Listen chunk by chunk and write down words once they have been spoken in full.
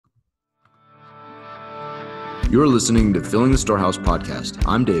You're listening to Filling the Storehouse podcast.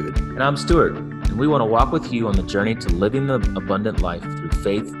 I'm David. And I'm Stuart. And we want to walk with you on the journey to living the abundant life through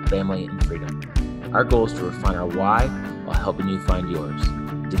faith, family, and freedom. Our goal is to refine our why while helping you find yours.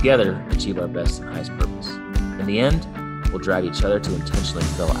 Together, achieve our best and highest purpose. In the end, we'll drive each other to intentionally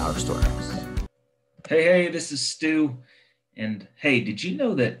fill our storehouse. Hey, this is Stu. And hey, did you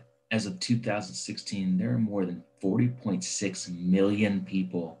know that as of 2016, there are more than 40.6 million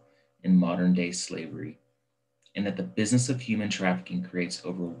people in modern day slavery, and that the business of human trafficking creates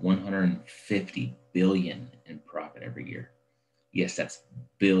over 150 billion in profit every year? Yes, that's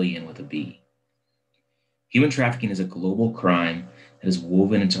billion with a B. Human trafficking is a global crime that is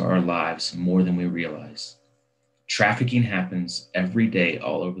woven into our lives more than we realize. Trafficking happens every day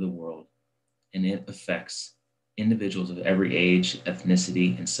all over the world, and it affects individuals of every age,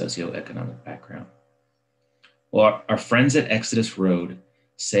 ethnicity, and socioeconomic background. Well, our friends at Exodus Road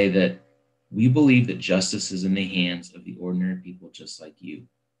say that we believe that justice is in the hands of the ordinary people just like you,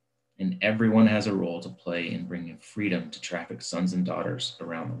 and everyone has a role to play in bringing freedom to trafficked sons and daughters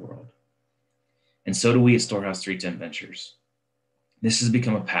around the world. And so do we at Storehouse 310 Ventures. This has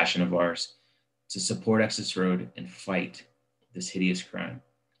become a passion of ours to support Exodus Road and fight this hideous crime.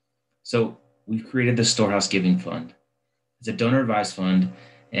 So we've created the Storehouse Giving Fund. It's a donor-advised fund,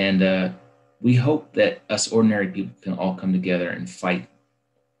 and we hope that us ordinary people can all come together and fight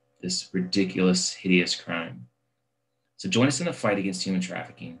this ridiculous, hideous crime. So join us in the fight against human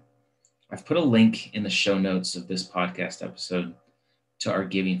trafficking. I've put a link in the show notes of this podcast episode to our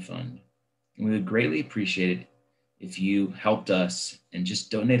giving fund. And we would greatly appreciate it if you helped us and just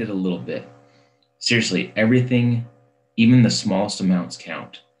donated a little bit. Seriously, everything, even the smallest amounts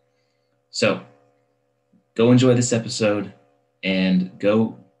count. So go enjoy this episode and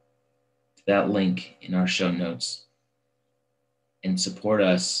go to that link in our show notes and support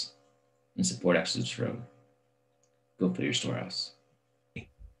us and support Exodus Road. Go fill your storehouse.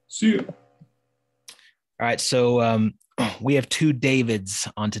 See you. All right, so we have two Davids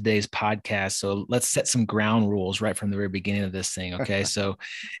on today's podcast, so let's set some ground rules right from the very beginning of this thing, okay? So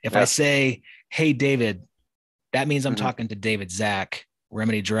if I say, hey, David, that means I'm talking to David Zach,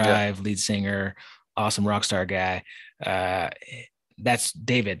 Remedy Drive, lead singer, awesome rock star guy. That's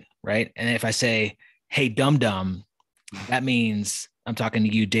David, right? And if I say, hey, Dum Dum, that means I'm talking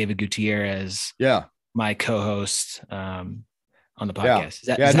to you, David Gutierrez, my co-host on the podcast.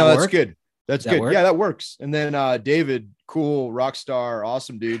 Does that that's work? good. That's good. Work? Yeah, that works. And then David, cool, rock star,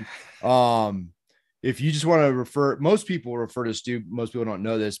 awesome dude. If you just want to refer, most people refer to Stu, most people don't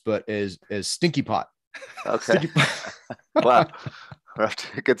know this, but as Stinky Pot. Okay. Stinky Pot. Wow. We're off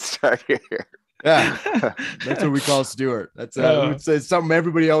to a good start here. Yeah. That's what we call Stuart. That's it's something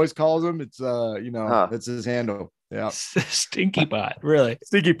everybody always calls him. It's that's his handle. Yeah. Stinky Pot. Really?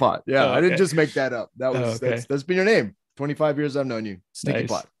 Stinky Pot. Yeah. Okay. I didn't just make that up. That was that's been your name. 25 years I've known you. Stinky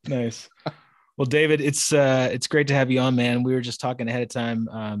Pot. Nice. Well, David, it's great to have you on, man. We were just talking ahead of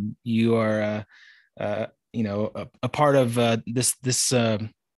time. You are a part of this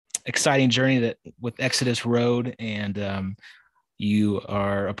exciting journey that with Exodus Road, and you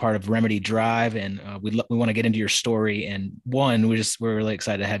are a part of Remedy Drive, and we want to get into your story. And we're really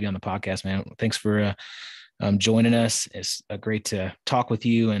excited to have you on the podcast, man. Thanks for joining us. It's great to talk with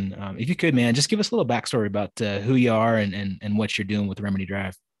you. And if you could, man, just give us a little backstory about who you are and what you're doing with Remedy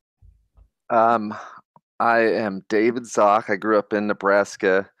Drive. I am David Zock. I grew up in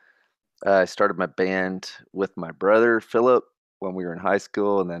Nebraska. I started my band with my brother, Philip, when we were in high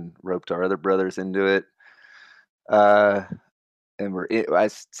school, and then roped our other brothers into it. I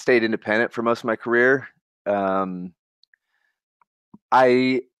stayed independent for most of my career.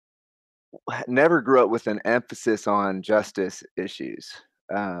 I never grew up with an emphasis on justice issues.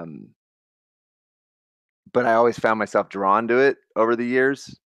 But I always found myself drawn to it over the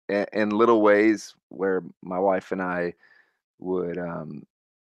years in little ways where my wife and I would,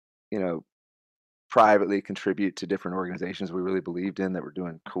 privately contribute to different organizations we really believed in that were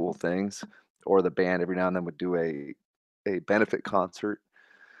doing cool things, or the band every now and then would do a benefit concert.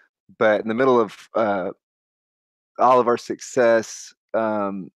 But in the middle of all of our success,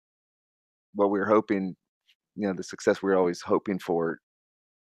 what we were hoping, the success we were always hoping for,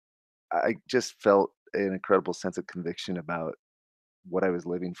 I just felt an incredible sense of conviction about what I was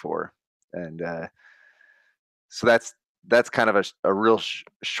living for. And so that's kind of a real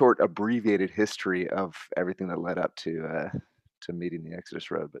short abbreviated history of everything that led up to meeting the Exodus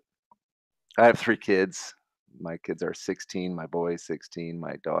Road. But I have 3 kids. My kids are 16. My boy is 16.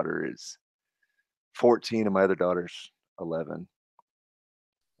 My daughter is 14, and my other daughter's 11.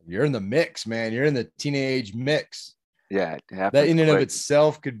 You're in the mix, man. You're in the teenage mix. Yeah, it happens. That in and of quick.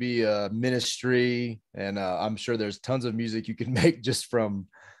 itself could be a ministry. And I'm sure there's tons of music you can make just from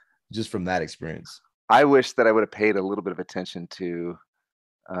that experience. I wish that I would have paid a little bit of attention to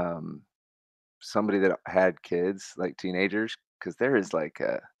um, somebody that had kids, like teenagers, because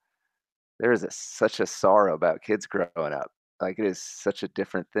such a sorrow about kids growing up. Like it is such a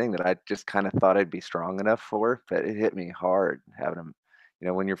different thing that I just kind of thought I'd be strong enough for, but it hit me hard having them.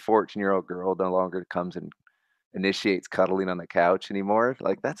 When your 14-year-old girl no longer comes and initiates cuddling on the couch anymore,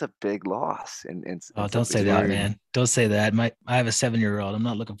 like that's a big loss. Oh, In don't say somebody's that, life. man. Don't say that. I have a 7-year-old. I'm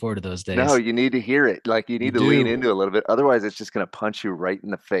not looking forward to those days. No, you need to hear it. Like you need to lean into it a little bit. Otherwise, it's just going to punch you right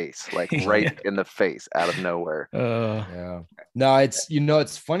in the face, like right in the face out of nowhere. Yeah. No,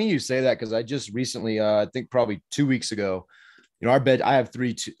 it's funny you say that because I just recently, I think probably 2 weeks ago, I have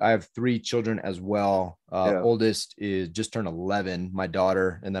three children as well. Oldest is just turned 11, my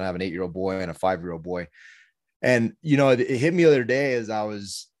daughter, and then I have an 8-year-old boy and a 5-year-old boy. And it hit me the other day as I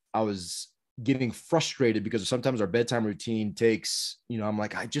was getting frustrated because sometimes our bedtime routine takes, I'm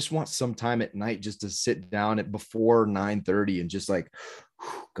like, I just want some time at night just to sit down at before 9:30 and just like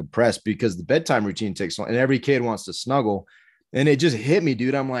compress, because the bedtime routine takes long and every kid wants to snuggle. And it just hit me,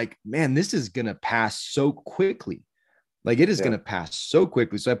 dude. I'm like, man, this is going to pass so quickly. Like it is going to pass so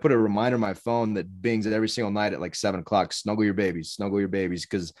quickly. So I put a reminder on my phone that bings every single night at like 7:00, snuggle your babies.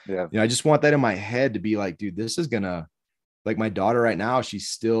 Cause I just want that in my head to be like, dude, this is gonna, like my daughter right now, she's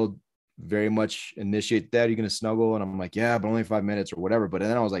still very much initiate that. You're going to snuggle. And I'm like, yeah, but only 5 minutes or whatever. But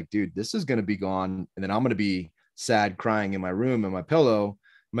then I was like, dude, this is going to be gone. And then I'm going to be sad crying in my room and my pillow.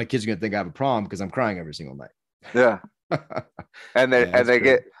 My kids are going to think I have a problem because I'm crying every single night. Yeah. And they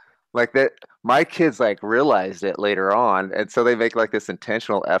get like that. My kids like realized it later on. And so they make like this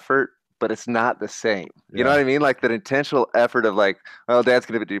intentional effort, but it's not the same. You know what I mean? Like that intentional effort of like, oh, dad's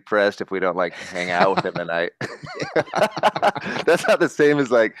going to be depressed if we don't like hang out with him at night. That's not the same as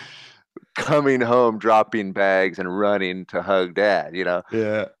like coming home, dropping bags and running to hug dad,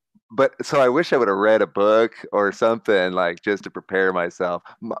 Yeah. But so I wish I would have read a book or something like just to prepare myself.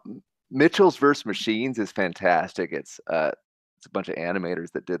 Mitchell's versus Machines is fantastic. It's a bunch of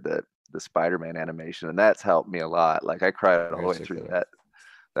animators that did the Spider-Man animation, and that's helped me a lot. Like I cried all the way through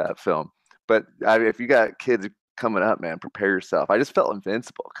that film. But if you got kids coming up, man, prepare yourself. I just felt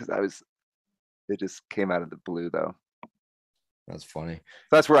invincible because it just came out of the blue though. That's funny.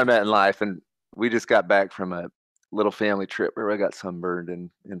 So that's where I'm at in life. And we just got back from a little family trip where I got sunburned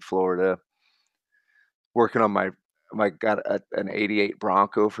in Florida, working on got an 88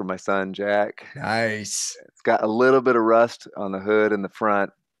 Bronco for my son, Jack. Nice. It's got a little bit of rust on the hood and the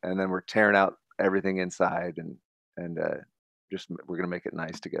front, and then we're tearing out everything inside and just we're going to make it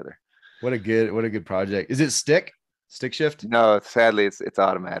nice together. What a good project. Is it stick shift? No, sadly it's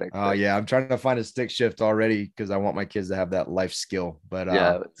automatic. Oh yeah. I'm trying to find a stick shift already because I want my kids to have that life skill, but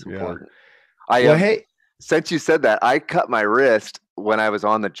yeah, it's important. Hey, since you said that, I cut my wrist when I was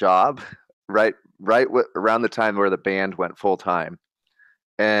on the job, right around the time where the band went full time.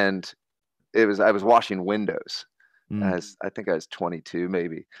 And I was washing windows. I think I was 22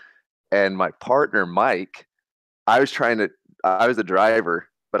 maybe. And my partner, Mike, I was the driver,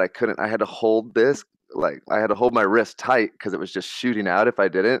 but I had to hold my wrist tight because it was just shooting out if I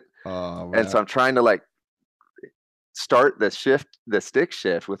didn't. And so I'm trying to like start the stick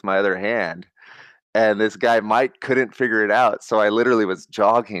shift with my other hand. And this guy, Mike, couldn't figure it out. So I literally was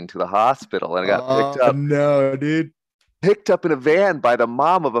jogging to the hospital and I got picked up. No, dude. Picked up in a van by the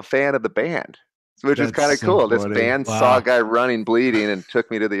mom of a fan of the band, which was kind of cool. This van saw a guy running, bleeding, and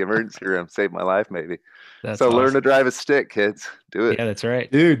took me to the emergency room, saved my life, maybe. So learn to drive a stick, kids. Do it. Yeah, that's right.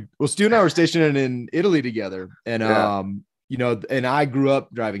 Dude, well, Stu and I were stationed in Italy together. And, and I grew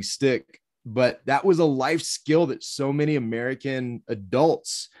up driving stick. But that was a life skill that so many American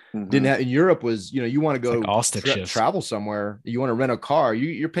adults didn't have. In Europe was, you want to go all stick travel somewhere. You want to rent a car.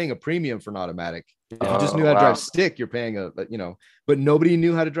 You're paying a premium for an automatic. If you just knew how to drive stick, you're paying but nobody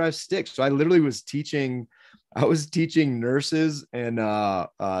knew how to drive stick. So I literally was teaching nurses and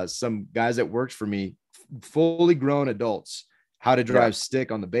some guys that worked for me, fully grown adults, how to drive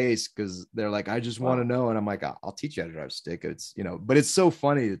stick on the base, because they're like, I just want to know. And I'm like, I'll teach you how to drive stick. It's, but it's so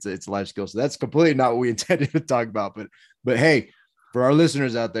funny. It's a life skill. So that's completely not what we intended to talk about. But hey, for our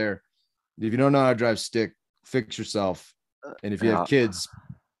listeners out there, if you don't know how to drive stick, fix yourself. And if you have kids,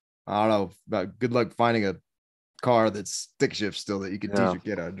 I don't know, about good luck finding a car that's stick shift still that you can teach your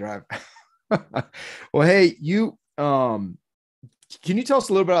kid how to drive. Well, hey, you, can you tell us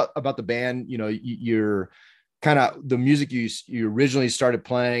a little bit about the band? You're kind of the music you originally started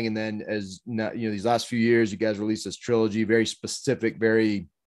playing, and then as these last few years, you guys released this trilogy, very specific, very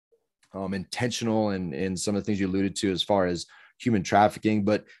intentional and some of the things you alluded to as far as human trafficking.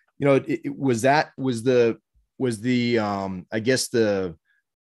 But, was the I guess the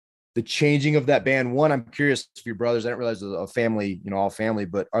changing of that band. One, I'm curious if your brothers, I didn't realize it was a family, all family,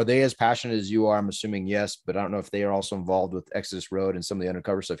 but are they as passionate as you are? I'm assuming yes, but I don't know if they are also involved with Exodus Road and some of the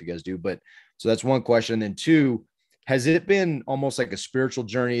undercover stuff you guys do. But so that's one question. And then two, has it been almost like a spiritual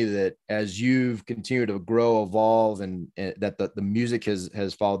journey that as you've continued to grow, evolve, and that the music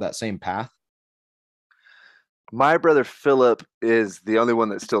has followed that same path? My brother Philip is the only one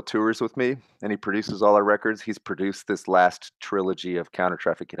that still tours with me, and he produces all our records. He's produced this last trilogy of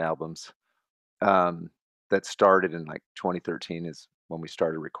counter-trafficking albums that started in like 2013 is when we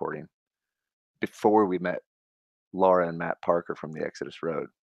started recording, before we met Laura and Matt Parker from the Exodus Road,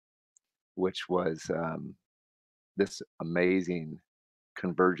 which was this amazing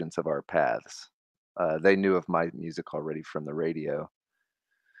convergence of our paths. They knew of my music already from the radio.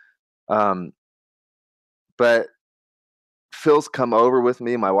 But Phil's come over with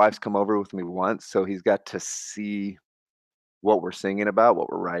me. My wife's come over with me once, so he's got to see what we're singing about,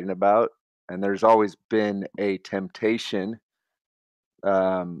 what we're writing about. And there's always been a temptation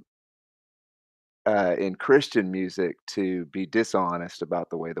in Christian music to be dishonest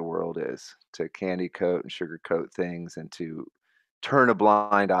about the way the world is, to candy coat and sugarcoat things, and to turn a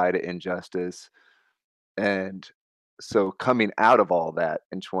blind eye to injustice. And so coming out of all that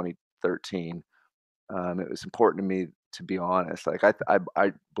in 2013, it was important to me to be honest. Like I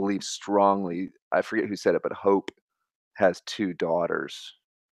believe strongly, I forget who said it, but hope has two daughters,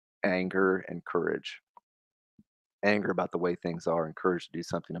 anger and courage. Anger about the way things are, and courage to do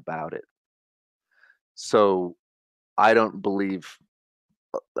something about it. So I don't believe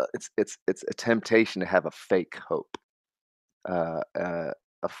it's a temptation to have a fake hope, a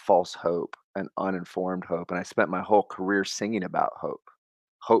false hope, an uninformed hope. And I spent my whole career singing about hope.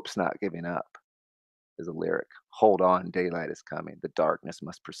 Hope's not giving up is a lyric. Hold on, daylight is coming. The darkness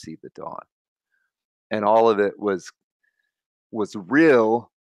must precede the dawn. And all of it was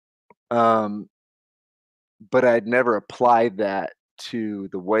real, but I'd never applied that to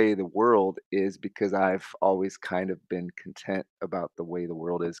the way the world is, because I've always kind of been content about the way the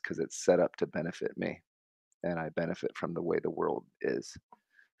world is because it's set up to benefit me, and I benefit from the way the world is.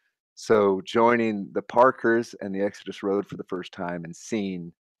 So joining the Parkers and the Exodus Road for the first time and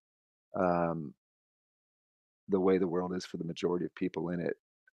seeing the way the world is for the majority of people in it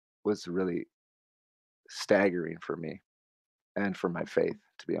was really staggering for me and for my faith,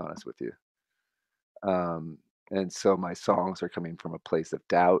 to be honest with you. And so my songs are coming from a place of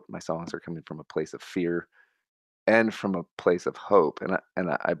doubt. My songs are coming from a place of fear and from a place of hope. And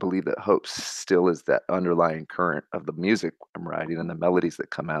I believe that hope still is that underlying current of the music I'm writing and the melodies that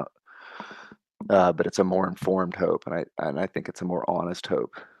come out. But it's a more informed hope, and I think it's a more honest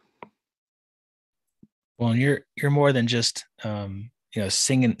hope. Well, you're more than just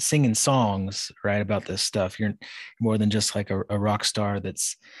singing songs, right, about this stuff. You're more than just like a rock star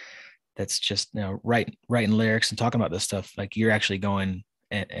that's just writing lyrics and talking about this stuff. Like you're actually going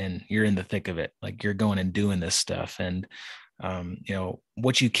and you're in the thick of it. Like you're going and doing this stuff. And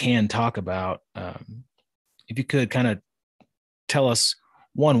what you can talk about, if you could kind of tell us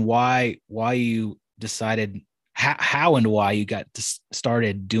why you decided how and why you got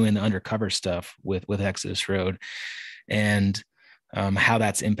started doing the undercover stuff with Exodus Road, and how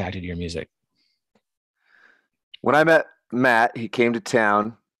that's impacted your music. When I met Matt, he came to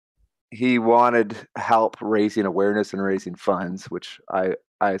town. He wanted help raising awareness and raising funds, which I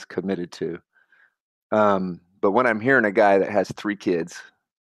was committed to. But when I'm hearing a guy that has 3 kids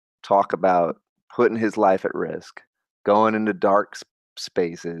talk about putting his life at risk, going into dark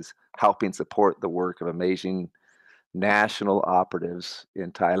spaces, helping support the work of amazing national operatives in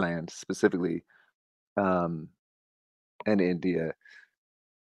Thailand, specifically, and India,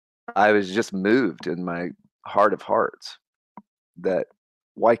 I was just moved in my heart of hearts that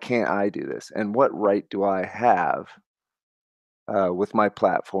why can't I do this? And what right do I have with my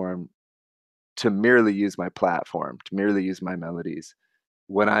platform to merely use my platform, to merely use my melodies,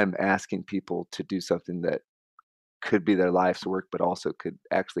 when I'm asking people to do something that could be their life's work, but also could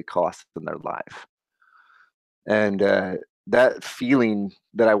actually cost them their life? And that feeling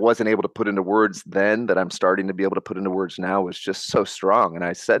that I wasn't able to put into words then, that I'm starting to be able to put into words now, was just so strong. And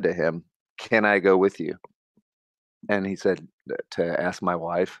I said to him, "Can I go with you?" And he said to ask my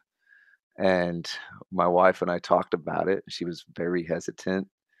wife. And my wife and I talked about it. She was very hesitant.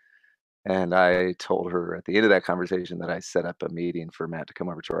 And I told her at the end of that conversation that I set up a meeting for Matt to come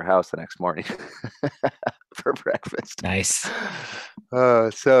over to our house the next morning for breakfast. Nice.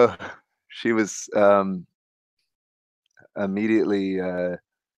 So she was immediately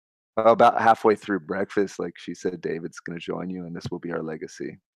About halfway through breakfast, like she said, David's going to join you, and this will be our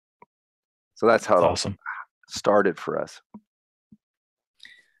legacy. So that's how That's it all awesome. started for us.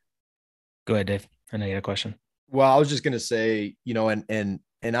 Go ahead, Dave. I know you had a question. Well, I was just going to say, and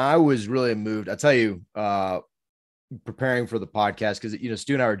I was really moved. I tell you, preparing for the podcast, because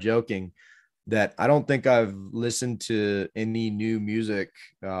Stu and I were joking that I don't think I've listened to any new music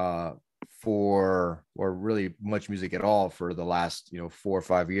or really much music at all for the last 4 or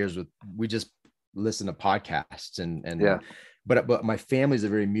 5 years. We just listen to podcasts and yeah. But my family's a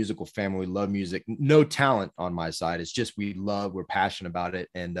very musical family. We love music. No talent on my side. It's just we're passionate about it,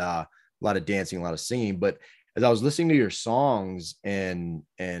 and a lot of dancing, a lot of singing. But as I was listening to your songs and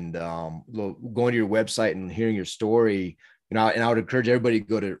going to your website and hearing your story, and I would encourage everybody to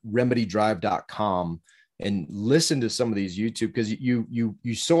go to remedydrive.com and listen to some of these YouTube, because you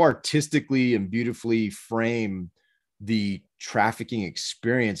so artistically and beautifully frame the trafficking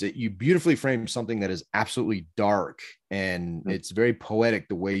experience. That you beautifully frame something that is absolutely dark, and it's very poetic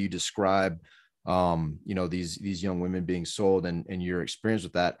the way you describe these young women being sold and your experience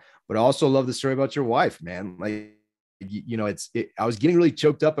with that. But I also love the story about your wife, man. Like, I was getting really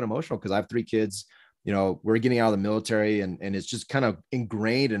choked up and emotional because I have 3 kids. We're getting out of the military, and it's just kind of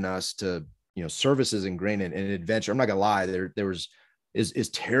ingrained in us to, service is ingrained in adventure. I'm not gonna lie, there was, as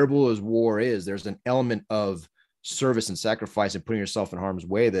terrible as war is, there's an element of service and sacrifice and putting yourself in harm's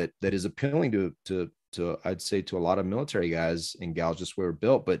way that is appealing to I'd say to a lot of military guys and gals, just where we're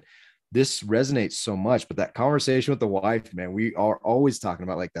built. But this resonates so much. But that conversation with the wife, man, we are always talking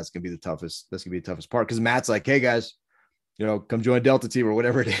about, like, that's gonna be the toughest part, because Matt's like, hey guys, come join Delta Team or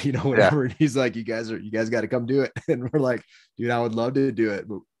whatever, whatever. And he's like, you guys got to come do it. And we're like, dude, I would love to do it,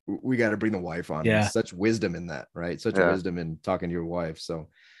 but we got to bring the wife on. Yeah. There's such wisdom in that, right? Such wisdom in talking to your wife. So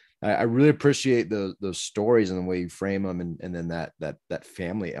I really appreciate those stories and the way you frame them, and then that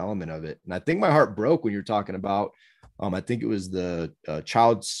family element of it. And I think my heart broke when you're talking about, I think it was the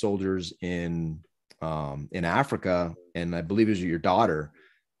child soldiers in Africa, and I believe it was your daughter. I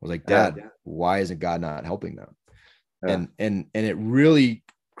was like, Dad, why isn't God not helping them? Yeah. And it really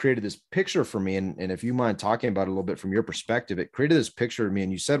created this picture for me. And if you mind talking about it a little bit from your perspective, it created this picture of me.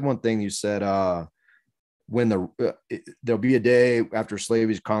 And you said one thing, you said, when there'll be a day after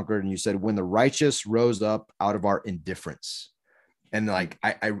slavery is conquered. And you said, when the righteous rose up out of our indifference. And like,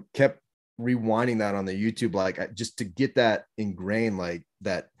 I kept rewinding that on the YouTube, like, just to get that ingrained, like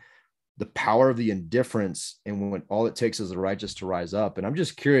that, the power of the indifference, and when all it takes is the righteous to rise up. And I'm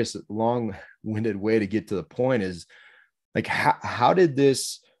just curious, long-winded way to get to the point is, like, how did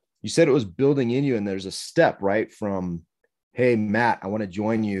this, you said it was building in you, and there's a step, right? From, hey, Matt, I want to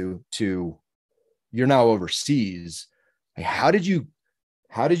join you, to you're now overseas. Like, how did you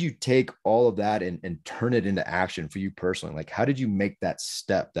take all of that and turn it into action for you personally? Like, how did you make that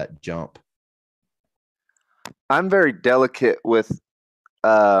step, that jump? I'm very delicate with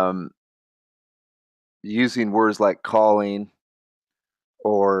using words like calling,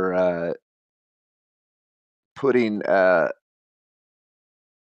 or putting I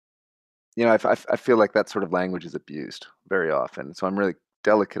feel like that sort of language is abused very often, so I'm really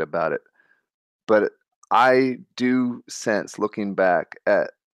delicate about it. But I do sense, looking back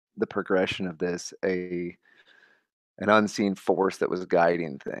at the progression of this, an unseen force that was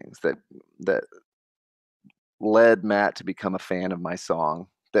guiding things, that led Matt to become a fan of my song,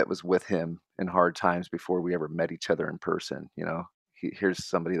 that was with him in hard times before we ever met each other in person. Here's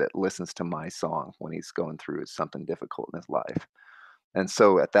somebody that listens to my song when he's going through something difficult in his life. And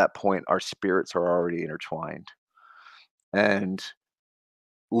so at that point, our spirits are already intertwined. And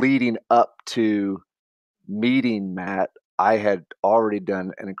leading up to meeting Matt, I had already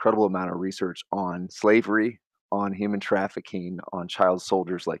done an incredible amount of research on slavery, on human trafficking, on child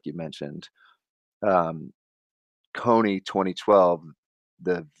soldiers, like you mentioned. Coney 2012,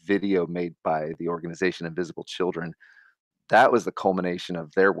 the video made by the organization Invisible Children, that was the culmination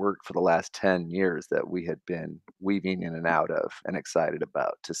of their work for the last 10 years that we had been weaving in and out of and excited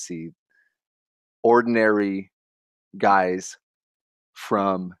about, to see ordinary guys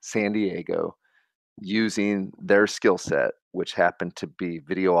from San Diego using their skill set, which happened to be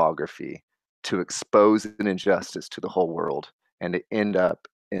videography, to expose an injustice to the whole world, and to end up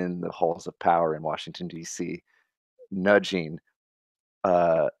in the halls of power in Washington, D.C., nudging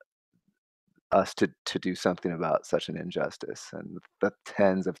us to do something about such an injustice, and the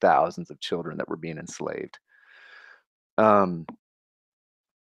tens of thousands of children that were being enslaved. And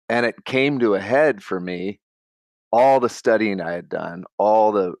it came to a head for me, all the studying I had done,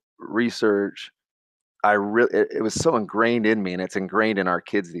 all the research, it was so ingrained in me, and it's ingrained in our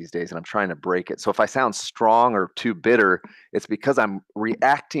kids these days, and I'm trying to break it. So if I sound strong or too bitter, it's because I'm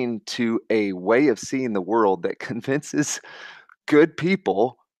reacting to a way of seeing the world that convinces good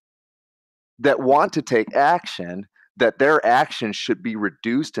people that want to take action that their action should be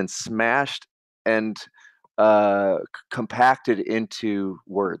reduced and smashed and compacted into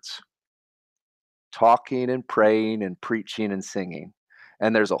words, talking and praying and preaching and singing.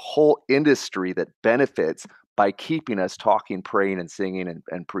 And there's a whole industry that benefits by keeping us talking, praying, and singing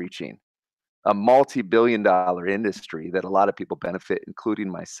and preaching. A multi-billion-dollar industry that a lot of people benefit, including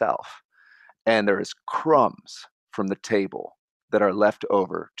myself. And there is crumbs from the table that are left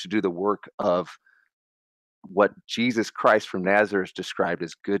over to do the work of what Jesus Christ from Nazareth described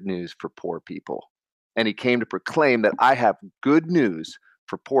as good news for poor people. And he came to proclaim that I have good news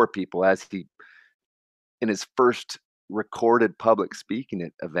for poor people. As he, in his first recorded public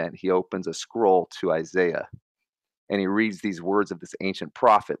speaking event, he opens a scroll to Isaiah, and he reads these words of this ancient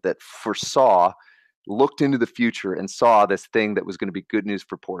prophet that looked into the future and saw this thing that was going to be good news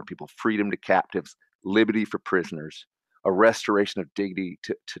for poor people: freedom to captives, liberty for prisoners, a restoration of dignity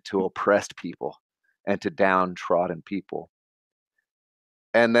to oppressed people and to downtrodden people.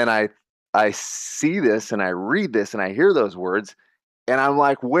 And then I see this and I read this and I hear those words, and I'm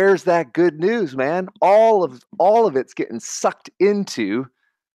like, where's that good news, man? All of it's getting sucked into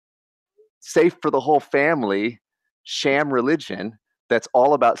safe for the whole family sham religion that's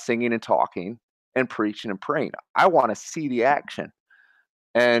all about singing and talking and preaching and praying. I want to see the action.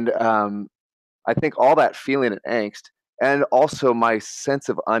 And I think all that feeling and angst, and also my sense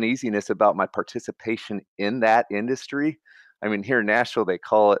of uneasiness about my participation in that industry. I mean, here in Nashville, they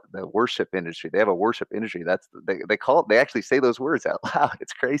call it the worship industry. They have a worship industry. They call it. They actually say those words out loud.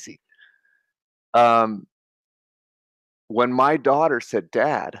 It's crazy. When my daughter said,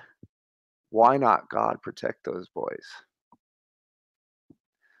 "Dad, why not God protect those boys?"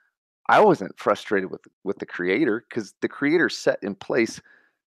 I wasn't frustrated with the Creator, because the Creator set in place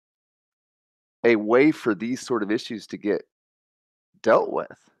a way for these sort of issues to get dealt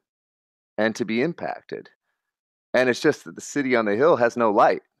with and to be impacted. And it's just that the city on the hill has no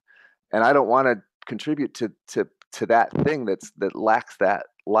light, and I don't want to contribute to that thing that lacks that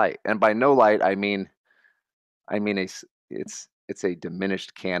light. And by no light, I mean it's a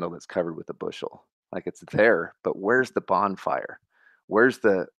diminished candle that's covered with a bushel. Like, it's there, but where's the bonfire? Where's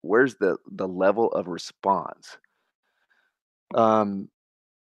the level of response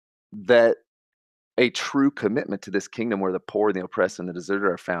that a true commitment to this kingdom where the poor and the oppressed and the deserted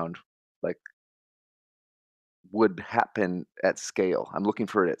are found, like, would happen at scale. I'm looking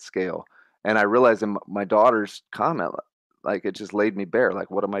for it at scale. And I realized in my daughter's comment, like, it just laid me bare.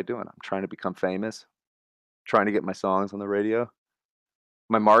 Like, what am I doing? I'm trying to become famous, trying to get my songs on the radio.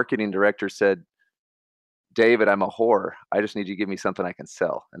 My marketing director said, "David, I'm a whore. I just need you to give me something I can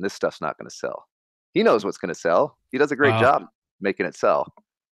sell. And this stuff's not going to sell." He knows what's going to sell. He does a great job making it sell.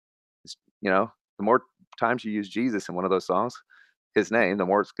 The more times you use Jesus in one of those songs, his name, the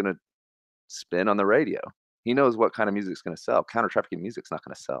more it's going to spin on the radio. He knows what kind of music is going to sell. Counter-trafficking music's not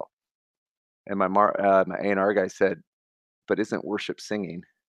going to sell. And my A&R guy said, "But isn't worship singing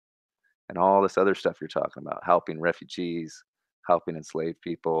and all this other stuff you're talking about, helping refugees, helping enslaved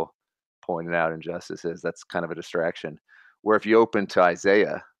people, pointing out injustices, that's kind of a distraction." Where if you open to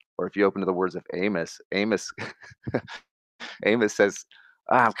Isaiah, or if you open to the words of Amos Amos says,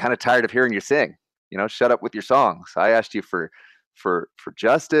 "I'm kind of tired of hearing you sing. Shut up with your songs. I asked you for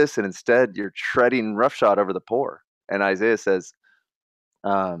justice, and instead you're treading roughshod over the poor." And Isaiah says,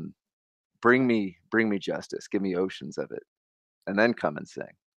 bring me justice, give me oceans of it, and then come and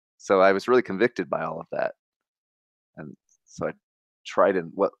sing." So I was really convicted by all of that. And so I tried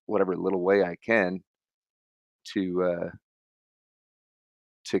in whatever little way I can to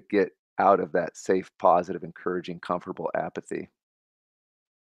get out of that safe, positive, encouraging, comfortable apathy.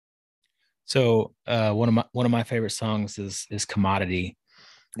 So one of my favorite songs is "Commodity."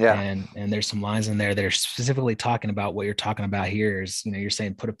 Yeah. And there's some lines in there that are specifically talking about what you're talking about here. Is, you're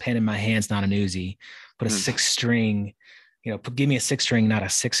saying, "Put a pen in my hands, not an Uzi. Put a six string, give me a six string, not a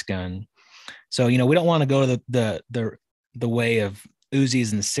six gun." So, we don't want to go to the way of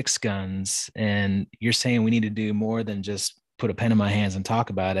Uzis and six guns. And you're saying we need to do more than just put a pen in my hands and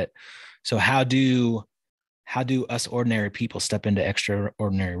talk about it. So how do us ordinary people step into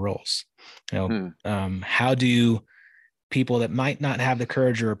extraordinary roles? How do people that might not have the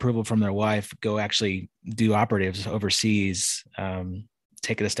courage or approval from their wife go actually do operatives overseas,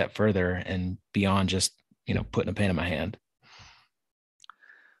 take it a step further and beyond just, putting a pen in my hand?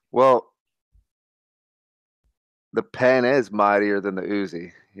 Well, the pen is mightier than the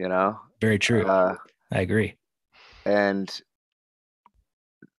Uzi, Very true. I agree. And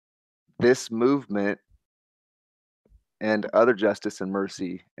this movement and other justice and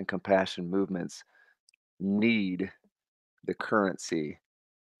mercy and compassion movements need the currency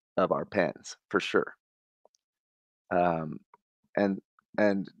of our pens for sure. Um, and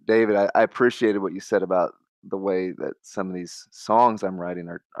and David, I appreciated what you said about the way that some of these songs I'm writing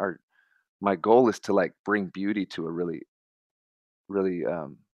are my goal is to like bring beauty to a really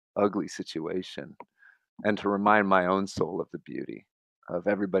ugly situation, and to remind my own soul of the beauty of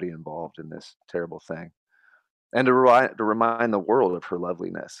everybody involved in this terrible thing, and to remind the world of her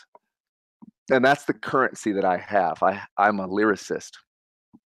loveliness. And that's the currency that I have. I'm a lyricist,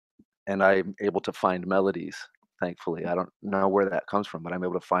 and I'm able to find melodies. Thankfully, I don't know where that comes from, but I'm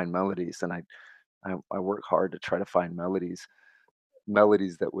able to find melodies, and I work hard to try to find melodies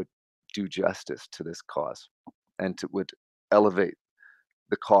that would do justice to this cause, and would elevate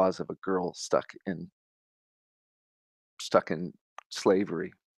the cause of a girl stuck in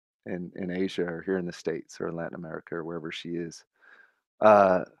slavery in Asia, or here in the States, or in Latin America, or wherever she is.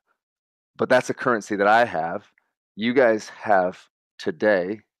 Uh, but that's a currency that I have. You guys have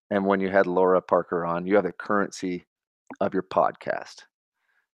today, and when you had Laura Parker on, you have the currency of your podcast,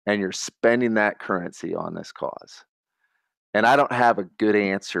 and you're spending that currency on this cause. And I don't have a good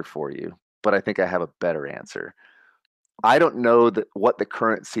answer for you, but I think I have a better answer. I don't know what the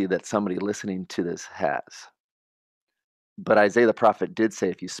currency that somebody listening to this has. But Isaiah the prophet did say,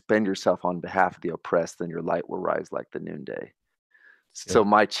 if you spend yourself on behalf of the oppressed, then your light will rise like the noonday. So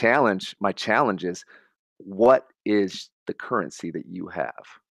my challenge is, what is the currency that you have?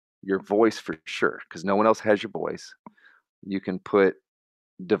 Your voice, for sure, because no one else has your voice. You can put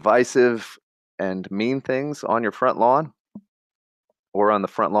divisive and mean things on your front lawn, or on the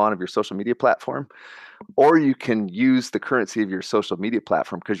front lawn of your social media platform, or you can use the currency of your social media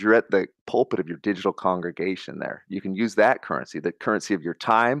platform because you're at the pulpit of your digital congregation there. You can use that currency, the currency of your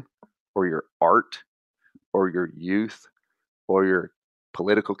time, or your art, or your youth, or your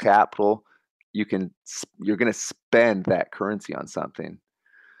political capital. You're going to spend that currency on something.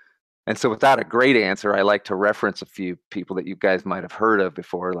 And so without a great answer, I like to reference a few people that you guys might have heard of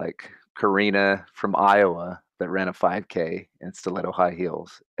before, like Karina from Iowa, that ran a 5K in stiletto high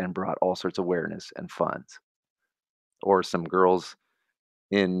heels and brought all sorts of awareness and funds. Or some girls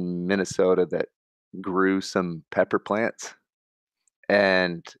in Minnesota that grew some pepper plants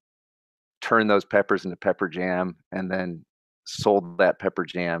and turned those peppers into pepper jam, and then sold that pepper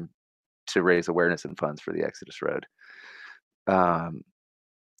jam to raise awareness and funds for the Exodus Road.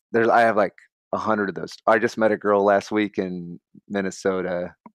 I have like 100 of those. I just met a girl last week in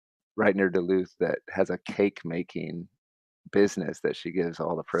Minnesota, right near Duluth, that has a cake making business that she gives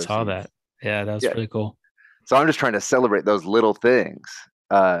all the proceeds. Saw that. Yeah, that was really cool. So I'm just trying to celebrate those little things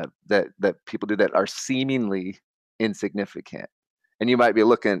that people do that are seemingly insignificant. And you might be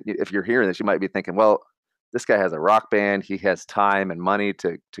looking, if you're hearing this, you might be thinking, well, this guy has a rock band. He has time and money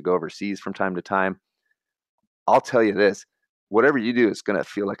to go overseas from time to time. I'll tell you this, whatever you do is going to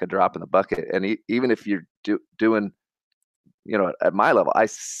feel like a drop in the bucket. And even if you're doing, at my level, I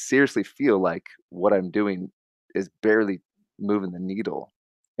seriously feel like what I'm doing is barely moving the needle.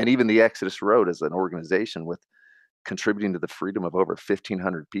 And even the Exodus Road as an organization, with contributing to the freedom of over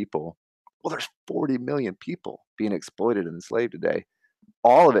 1,500 people. Well, there's 40 million people being exploited and enslaved today.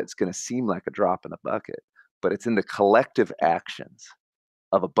 All of it's going to seem like a drop in the bucket, but it's in the collective actions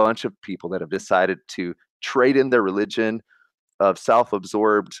of a bunch of people that have decided to trade in their religion of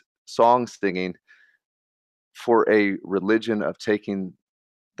self-absorbed song singing for a religion of taking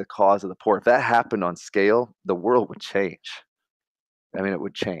the cause of the poor. If that happened on scale, the world would change. I mean, it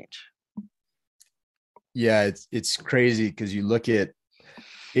would change. Yeah, it's crazy because you look at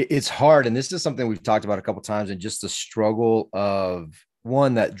it's hard. And this is something we've talked about a couple of times, and just the struggle of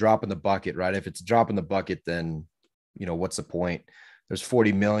that drop in the bucket, right? If it's a drop in the bucket, then, what's the point? There's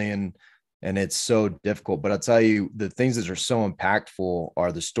 40 million and it's so difficult. But I'll tell you, the things that are so impactful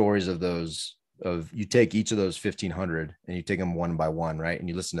are the stories of you take each of those 1,500 and you take them one by one, right? And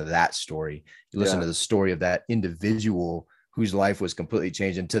you listen to that story. You listen to the story of that individual whose life was completely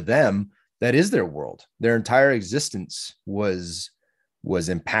changed. And to them, that is their world. Their entire existence was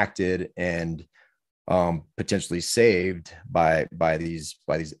impacted and potentially saved by these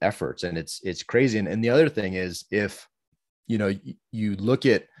efforts. And it's crazy. And the other thing is, if you look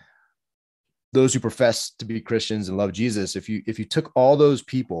at those who profess to be Christians and love Jesus, if you took all those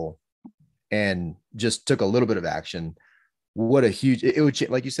people and just took a little bit of action, what a huge, it would,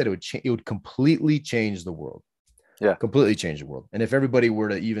 like you said, it would completely change the world. Yeah, completely change the world. And if everybody were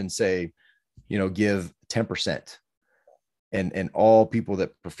to even say, give 10%, and all people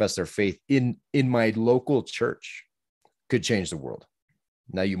that profess their faith in my local church could change the world.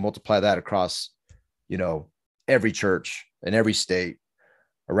 Now you multiply that across, every church in every state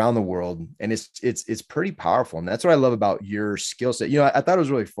around the world, and it's pretty powerful. And that's what I love about your skill set. I thought it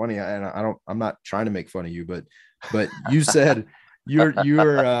was really funny, and I'm not trying to make fun of you, but you said you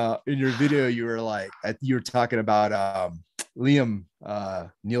were in your video, you were talking about Liam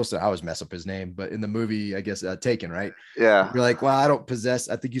Nielsen. I always mess up his name, but in the movie, I guess Taken, right? Yeah. You're like, well,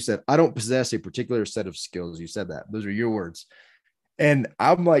 I think you said, I don't possess a particular set of skills. You said that. Those are your words. And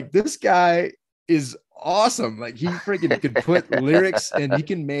I'm like, this guy is awesome. Like, he freaking could put lyrics, and he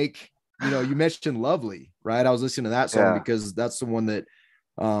can make, you mentioned Lovely, right? I was listening to that song because that's the one that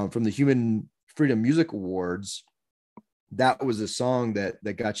from the Human Freedom Music Awards, that was a song that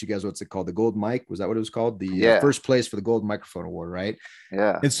got you guys, what's it called? The Gold Mic? Was that what it was called? The first place for the Gold Microphone Award, right?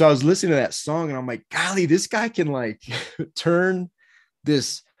 Yeah. And so I was listening to that song, and I'm like, golly, this guy can like turn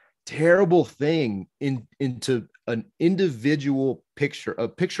this terrible thing into an individual picture, a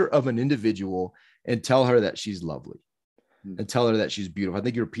picture of an individual, and tell her that she's lovely and tell her that she's beautiful. I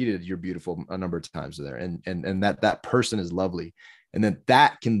think you repeated "you're beautiful" a number of times there, and that person is lovely. And then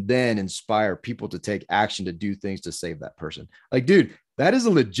that can then inspire people to take action, to do things to save that person. Like, dude, that is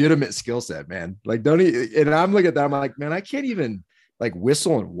a legitimate skill set, man. Like, and I'm looking at that, I'm like, man, I can't even like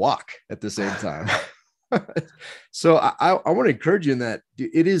whistle and walk at the same time. So I want to encourage you in that.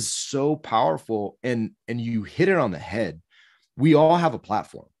 It is so powerful, and you hit it on the head. We all have a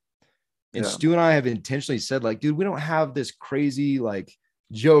platform. And Stu and I have intentionally said, like, dude, we don't have this crazy, like,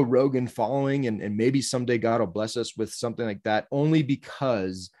 Joe Rogan following, and maybe someday God will bless us with something like that, only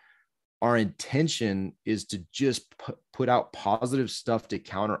because our intention is to just put out positive stuff to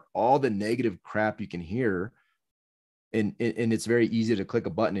counter all the negative crap you can hear. And it's very easy to click a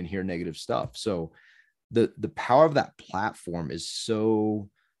button and hear negative stuff. So the power of that platform is so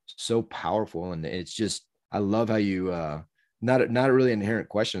powerful. And it's just, I love how you, not a really inherent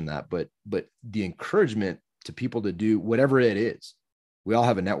question in that, but the encouragement to people to do whatever it is. We all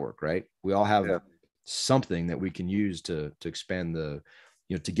have a network, right? We all have something that we can use to expand to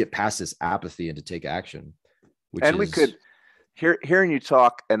get past this apathy and to take action. We could hearing you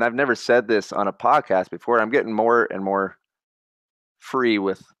talk, and I've never said this on a podcast before. I'm getting more and more free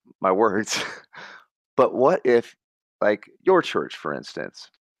with my words. But what if, like your church, for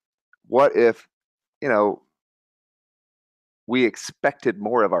instance, what if, we expected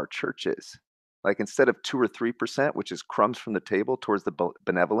more of our churches? Like, instead of 2 or 3%, which is crumbs from the table towards the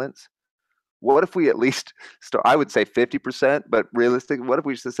benevolence, what if we at least start? I would say 50%, but realistic. What if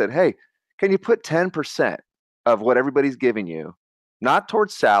we just said, hey, can you put 10% of what everybody's giving you, not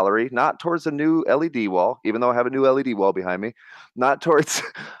towards salary, not towards a new LED wall, even though I have a new LED wall behind me, not towards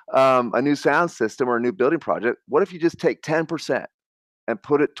a new sound system or a new building project? What if you just take 10% and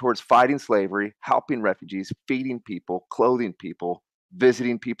put it towards fighting slavery, helping refugees, feeding people, clothing people,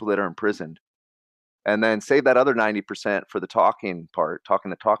 visiting people that are imprisoned? And then save that other 90% for the talking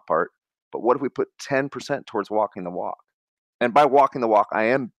the talk part. But what if we put 10% towards walking the walk? And by walking the walk, I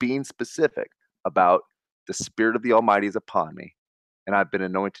am being specific about the Spirit of the Almighty is upon me, and I've been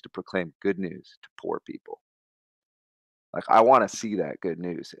anointed to proclaim good news to poor people. Like, I want to see that good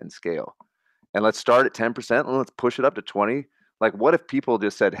news in scale. And let's start at 10% and let's push it up to 20. Like, what if people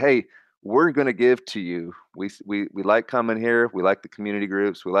just said, hey, we're going to give to you. We like coming here. We like the community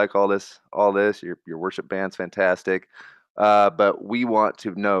groups. We like all this. Your worship band's fantastic. But we want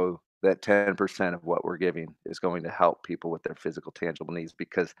to know that 10% of what we're giving is going to help people with their physical, tangible needs,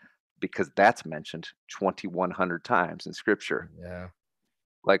 because that's mentioned 2,100 times in Scripture. Yeah.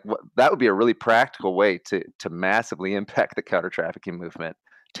 Like, that would be a really practical way to massively impact the counter trafficking movement,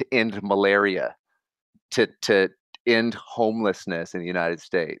 to end malaria, to end homelessness in the United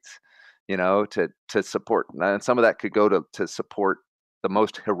States. To support, and some of that could go to support the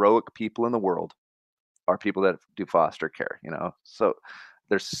most heroic people in the world are people that do foster care, So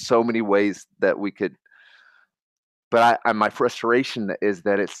there's so many ways that we could, but my frustration is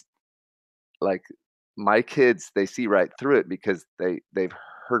that it's like my kids, they see right through it because they've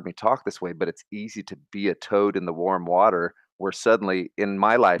heard me talk this way, but it's easy to be a toad in the warm water, where suddenly in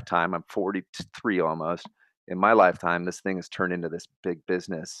my lifetime, I'm 43 almost, in my lifetime, this thing has turned into this big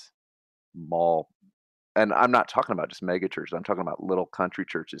business mall. And I'm not talking about just mega churches. I'm talking about little country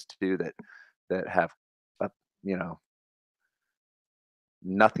churches too that have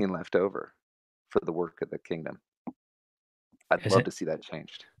nothing left over for the work of the kingdom. I'd love to see that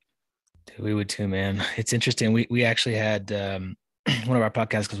changed. We would too, man. It's interesting. We actually had one of our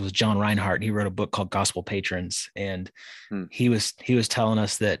podcasts was John Reinhardt. He wrote a book called Gospel Patrons, and he was telling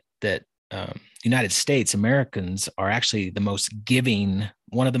us that United States, Americans are actually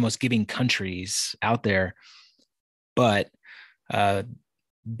one of the most giving countries out there. But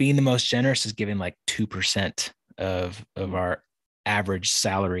being the most generous is giving like 2% of our average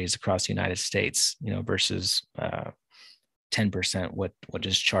salaries across the United States, versus 10% what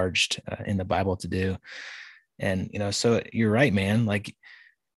is charged in the Bible to do. And, so you're right, man. Like,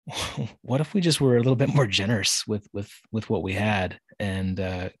 what if we just were a little bit more generous with what we had,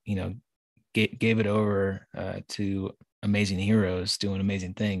 and, gave it over to amazing heroes doing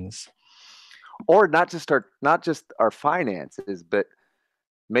amazing things. Or not just our finances, but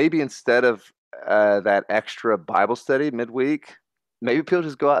maybe instead of that extra Bible study midweek, maybe people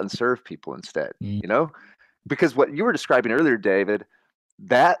just go out and serve people instead, because what you were describing earlier, David,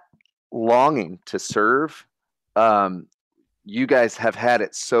 that longing to serve, you guys have had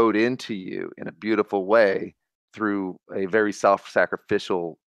it sowed into you in a beautiful way through a very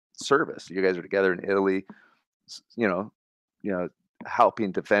self-sacrificial service. You guys are together in Italy,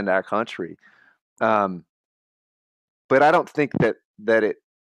 helping defend our country. But I don't think that it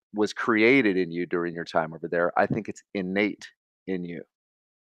was created in you during your time over there. I think it's innate in you.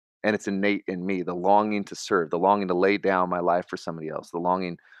 And it's innate in me, the longing to serve, the longing to lay down my life for somebody else, the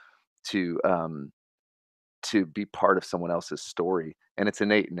longing to be part of someone else's story. And it's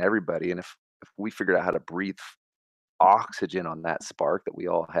innate in everybody. And if we figured out how to breathe oxygen on that spark that we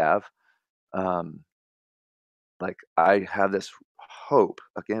all have, like I have this hope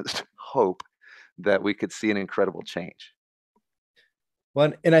against hope that we could see an incredible change.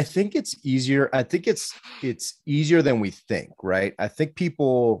 Well, and I think it's easier. I think it's easier than we think, right? I think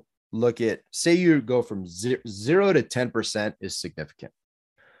people look at, say you go from 0 to 10% is significant.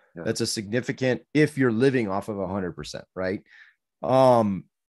 Yeah. That's a significant, if you're living off of 100%, right? And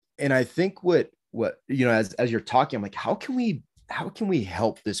I think what as you're talking, I'm like, how can we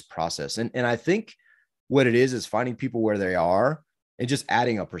help this process? And I think what it is finding people where they are and just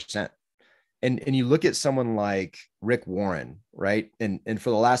adding a percent. And you look at someone like Rick Warren, right? And for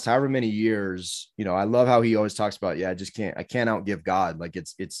the last however many years, I love how he always talks about, I can't outgive God. Like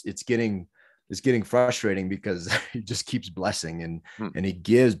it's getting frustrating because he just keeps blessing and he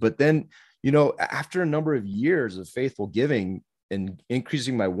gives. But then, after a number of years of faithful giving and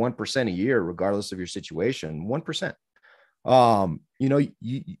increasing by 1% a year, regardless of your situation, 1%,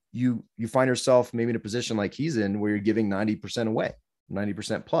 you find yourself maybe in a position like he's in where you're giving 90% away,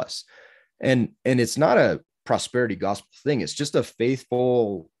 90% plus. And it's not a prosperity gospel thing. It's just a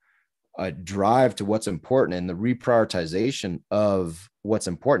faithful drive to what's important and the reprioritization of what's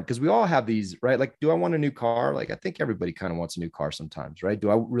important. Because we all have these, right? Like, do I want a new car? Like, I think everybody kind of wants a new car sometimes, right?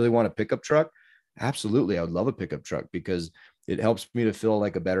 Do I really want a pickup truck? Absolutely. I would love a pickup truck because it helps me to feel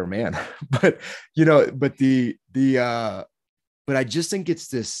like a better man. But I just think it's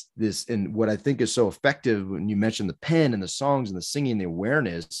this, and what I think is so effective when you mentioned the pen and the songs and the singing, the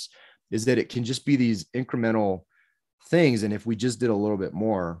awareness, is that it can just be these incremental things. And if we just did a little bit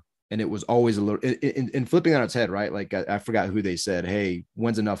more, and it was always a little, in flipping on its head, right? Like I forgot who they said, hey,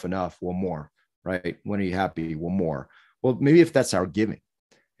 when's enough? Well, more, right? When are you happy? Well, more. Well, maybe if that's our giving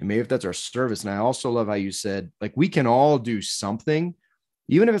and maybe if that's our service. And I also love how you said, like, we can all do something,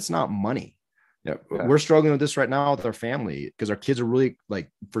 even if it's not money. Yeah. We're struggling with this right now with our family because our kids are really, like,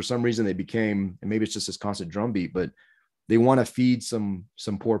 for some reason they became, and maybe it's just this constant drumbeat, but they want to feed some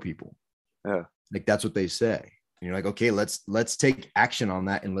poor people. Yeah. Like that's what they say. And you're like, okay, let's take action on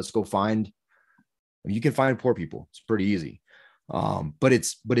that. And let's go you can find poor people. It's pretty easy. But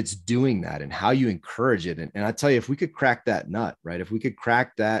it's doing that and how you encourage it. And I tell you, if we could crack that nut, right? If we could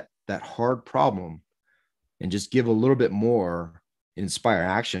crack that hard problem and just give a little bit more, inspire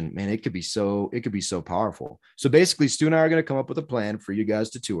action, man, it could be so powerful. So basically Stu and I are going to come up with a plan for you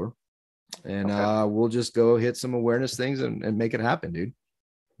guys to tour, and we'll just go hit some awareness things and make it happen, dude.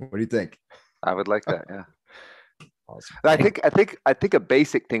 What do you think? I would like that. Yeah. Awesome. I think a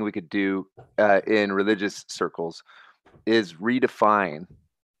basic thing we could do in religious circles is redefine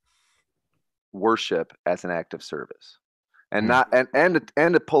worship as an act of service, and not and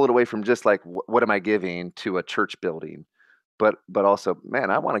to pull it away from just like what am I giving to a church building, but also, man,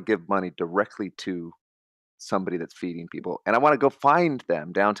 I want to give money directly to somebody that's feeding people, and I want to go find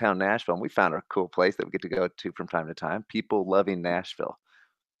them downtown Nashville. And we found a cool place that we get to go to from time to time. People Loving Nashville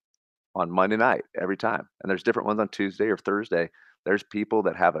on Monday night every time, and there's different ones on Tuesday or Thursday. There's people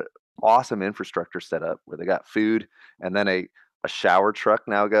that have an awesome infrastructure set up where they got food, and then a shower truck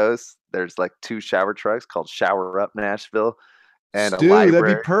now goes. There's like 2 shower trucks called Shower Up Nashville. And dude, that'd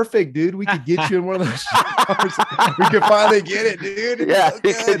be perfect, dude. We could get you in one of those showers. We could finally get it, dude. Yeah,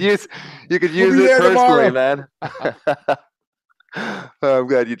 you could use it personally, man. I'm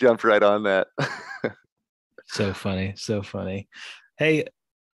glad you jumped right on that. So funny. So funny. Hey,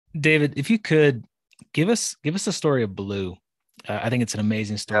 David, if you could give us a story of Blue. I think it's an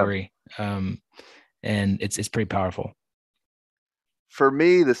amazing story. And it's pretty powerful. For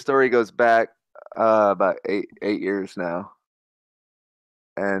me, the story goes back about eight years now.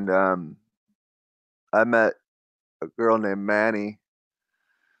 And I met a girl named Manny.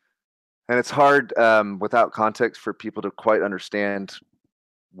 And it's hard without context for people to quite understand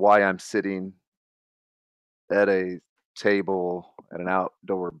why I'm sitting at a table at an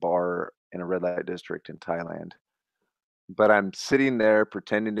outdoor bar in a red light district in Thailand. But I'm sitting there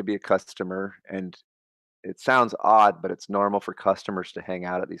pretending to be a customer, and it sounds odd, but it's normal for customers to hang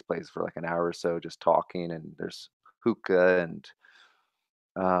out at these places for like an hour or so, just talking, and there's hookah, and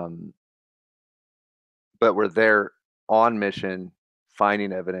um, but we're there on mission,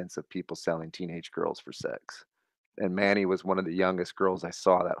 finding evidence of people selling teenage girls for sex. And Manny was one of the youngest girls I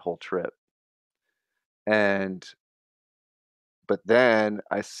saw that whole trip. And but then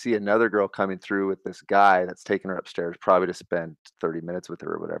I see another girl coming through with this guy that's taking her upstairs, probably to spend 30 minutes with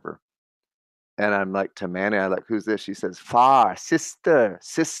her or whatever. And I'm like to Manny, I'm like, who's this? She says, Far, sister,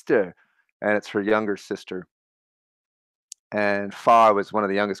 sister. And it's her younger sister. And Far was one of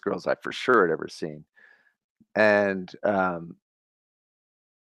the youngest girls I for sure had ever seen. And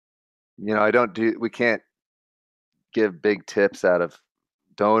we can't give big tips out of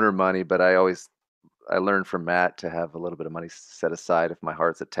donor money, but I learned from Matt to have a little bit of money set aside if my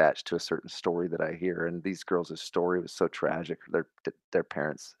heart's attached to a certain story that I hear. And these girls' story was so tragic. Their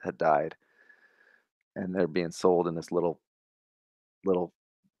parents had died, and they're being sold in this little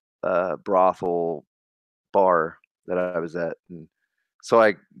brothel bar that I was at. And so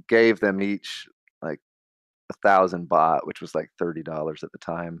I gave them each like 1,000 baht, which was like $30 at the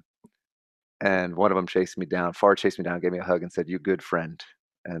time. And one of them chased me down, gave me a hug and said, "You good friend."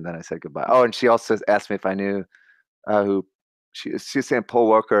 And then I said goodbye. Oh, and she also asked me if I knew who she was saying Paul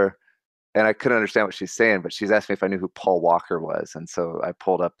Walker, and I couldn't understand what she's saying, but she's asked me if I knew who Paul Walker was. And so I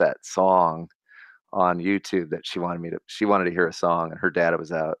pulled up that song on YouTube that she wanted to hear a song, and her dad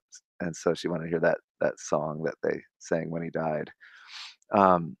was out. And so she wanted to hear that song that they sang when he died.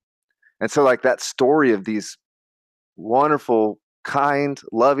 And so like that story of these wonderful, kind,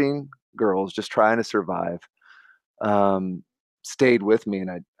 loving girls just trying to survive stayed with me,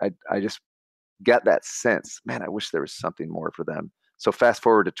 and I just get that sense, man, I wish there was something more for them. So fast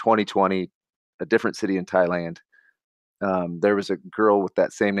forward to 2020, a different city in Thailand. There was a girl with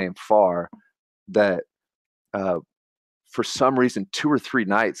that same name, Far, that for some reason 2 or 3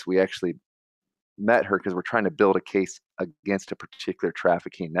 nights we actually met her because we're trying to build a case against a particular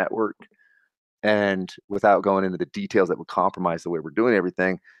trafficking network. And without going into the details that would compromise the way we're doing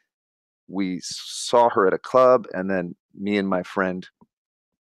everything, we saw her at a club, and then me and my friend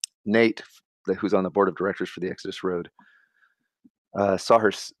Nate, who's on the board of directors for the Exodus Road, saw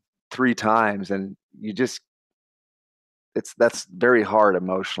her 3 times, and that's very hard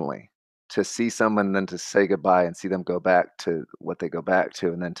emotionally to see someone and then to say goodbye and see them go back to what they go back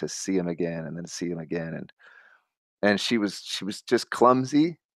to, and then to see them again and then see them again. And she was just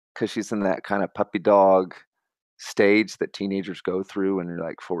clumsy because she's in that kind of puppy dog stage that teenagers go through when they're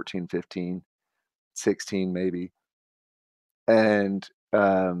like 14, 15, 16 maybe. And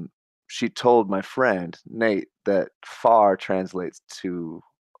she told my friend Nate that Far translates to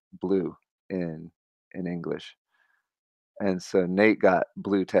blue in English. And so Nate got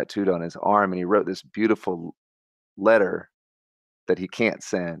blue tattooed on his arm, and he wrote this beautiful letter that he can't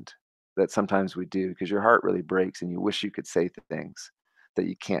send, that sometimes we do because your heart really breaks and you wish you could say things that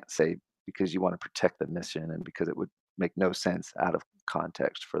you can't say because you want to protect the mission and because it would make no sense out of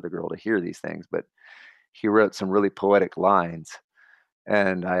context for the girl to hear these things. But he wrote some really poetic lines,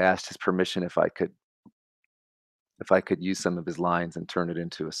 and I asked his permission if I could use some of his lines and turn it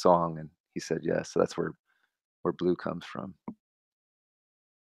into a song, and he said yes. So that's where blue comes from.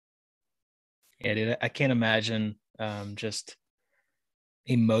 Yeah, dude, I can't imagine just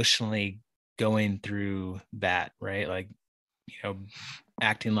emotionally going through that, right? Like,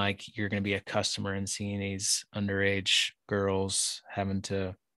 acting like you're going to be a customer and seeing these underage girls having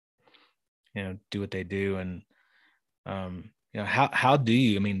to, do what they do. And, how do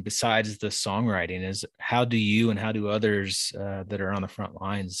you, I mean, besides the songwriting, how do you and how do others that are on the front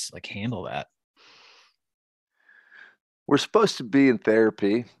lines like handle that? We're supposed to be in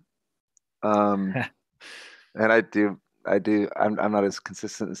therapy. And I do. I'm not as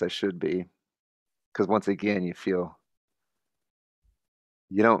consistent as I should be, because once again, you feel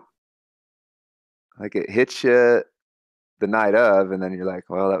you don't like it hits you the night of, and then you're like,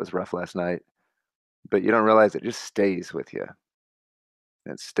 well, that was rough last night, but you don't realize it just stays with you.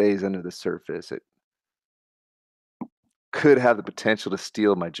 and it stays under the surface, it could have the potential to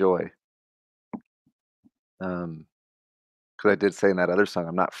steal my joy. Because I did say in that other song,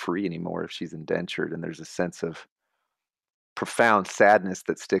 I'm not free anymore if she's indentured, and there's a sense of profound sadness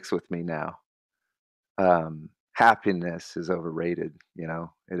that sticks with me now. Happiness is overrated,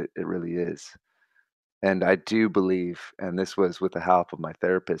 it really is. And I do believe, and this was with the help of my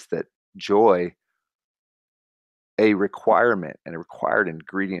therapist, that joy, a requirement and a required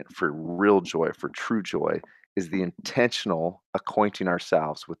ingredient for real joy, for true joy, is the intentional acquainting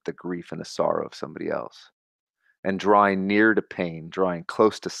ourselves with the grief and the sorrow of somebody else. And drawing near to pain, drawing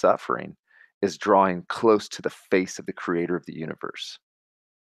close to suffering, is drawing close to the face of the creator of the universe.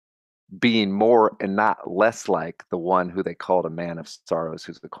 Being more and not less like the one who they called a man of sorrows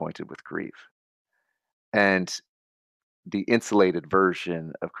who's acquainted with grief. And the insulated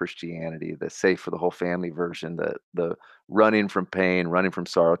version of Christianity, the safe for the whole family version, the running from pain, running from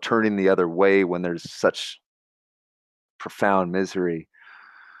sorrow, turning the other way when there's such profound misery,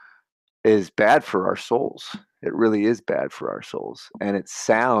 is bad for our souls. It really is bad for our souls. And it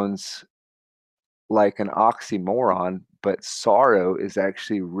sounds like an oxymoron, but sorrow is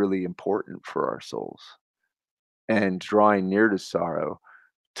actually really important for our souls. And drawing near to sorrow,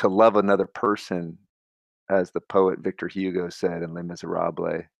 to love another person, as the poet Victor Hugo said in Les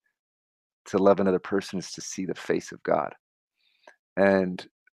Miserables, to love another person is to see the face of God. And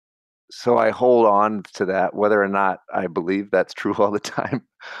so I hold on to that, whether or not I believe that's true all the time.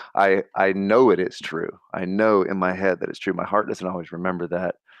 I know it is true. I know in my head that it's true. My heart doesn't always remember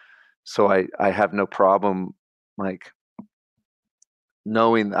that. So I have no problem, like,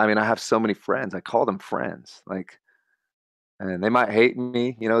 knowing. I mean, I have so many friends. I call them friends. Like, and they might hate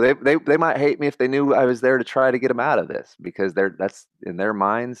me. They might hate me if they knew I was there to try to get them out of this, because that's in their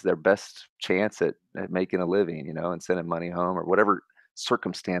minds their best chance at making a living, and sending money home, or whatever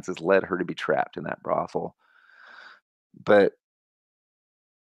circumstances led her to be trapped in that brothel. But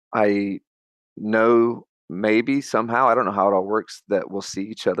I know maybe somehow, I don't know how it all works, that we'll see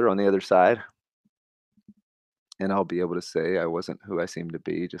each other on the other side. And I'll be able to say I wasn't who I seemed to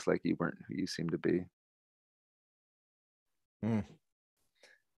be, just like you weren't who you seemed to be.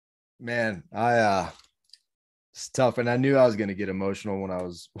 Man, it's tough. And I knew I was going to get emotional when I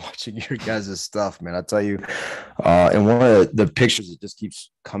was watching your guys' stuff, man. I tell you, and one of the pictures that just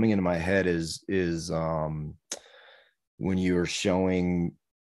keeps coming into my head is when you were showing,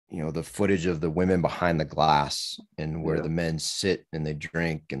 the footage of the women behind the glass, and where the men sit and they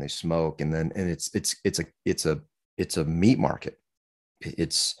drink and they smoke. And it's a meat market.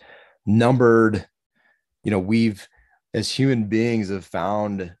 It's numbered. We've, as human beings, have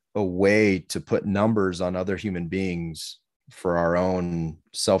found a way to put numbers on other human beings for our own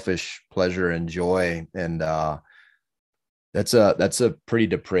selfish pleasure and joy. And that's a pretty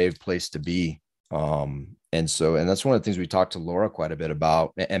depraved place to be. And that's one of the things we talked to Laura quite a bit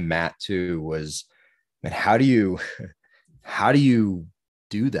about, and Matt too, was, man, how do you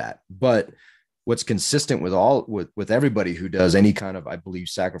do that? But what's consistent with everybody who does any kind of, I believe,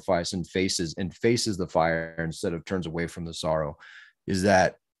 sacrifice and faces the fire instead of turns away from the sorrow, is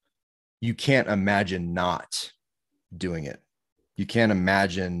that you can't imagine not doing it. You can't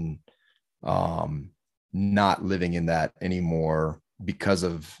imagine not living in that anymore because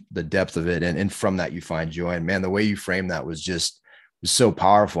of the depth of it. And from that, you find joy. And man, the way you framed that was so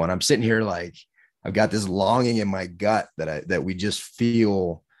powerful. And I'm sitting here like, I've got this longing in my gut that we just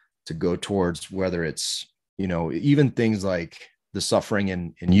feel to go towards, whether it's, even things like the suffering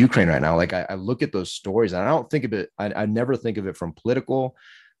in Ukraine right now. Like I look at those stories and I don't think of it. I never think of it from political.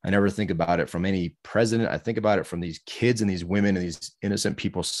 I never think about it from any president. I think about it from these kids and these women and these innocent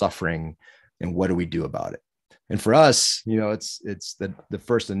people suffering. And what do we do about it? And for us, it's the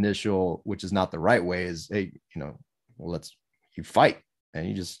first initial, which is not the right way, is, hey, you fight,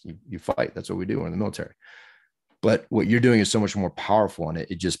 and you fight. That's what we do in the military. But what you're doing is so much more powerful, and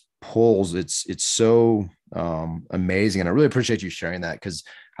it just pulls. It's so amazing. And I really appreciate you sharing that, because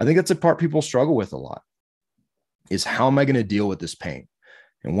I think that's a part people struggle with a lot, is how am I going to deal with this pain?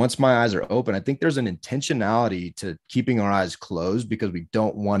 And once my eyes are open, I think there's an intentionality to keeping our eyes closed, because we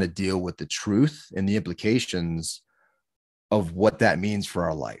don't want to deal with the truth and the implications of what that means for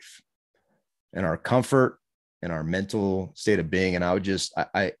our life and our comfort and our mental state of being. And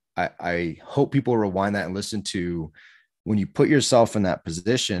I hope people rewind that and listen to, when you put yourself in that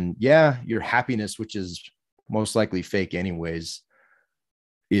position, your happiness, which is most likely fake anyways,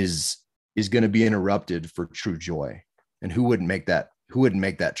 is going to be interrupted for true joy. And who wouldn't make that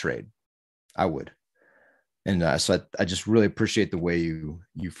trade? I would. And so I just really appreciate the way you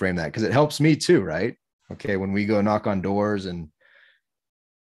frame that, because it helps me too, right? Okay, when we go knock on doors and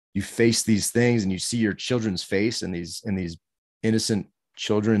you face these things and you see your children's face and these innocent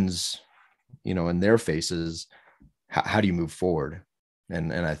children's, in their faces, how do you move forward?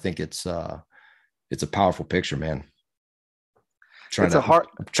 And I think it's a powerful picture, man. I'm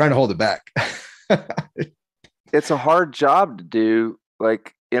trying to hold it back. It's a hard job to do,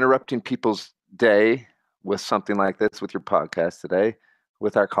 like interrupting people's day with something like this, with your podcast today,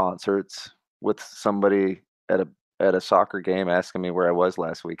 with our concerts, with somebody at a soccer game asking me where I was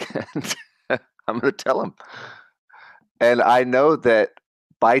last weekend. I'm going to tell them. And I know that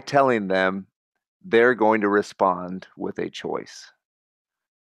by telling them, they're going to respond with a choice.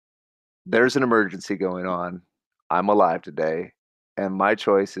 There's an emergency going on. I'm alive today. And my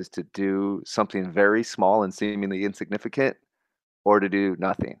choice is to do something very small and seemingly insignificant, or to do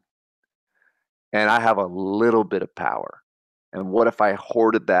nothing. And I have a little bit of power. And what if I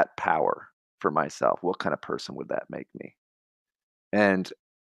hoarded that power for myself? What kind of person would that make me? And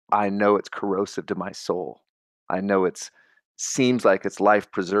I know it's corrosive to my soul. I know seems like it's life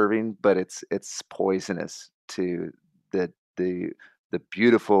preserving, but it's poisonous to the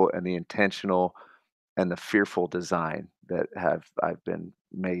beautiful and the intentional and the fearful design that I've been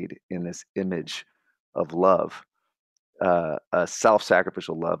made in this image of love, a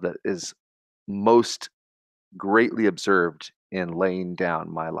self-sacrificial love that is most greatly observed in laying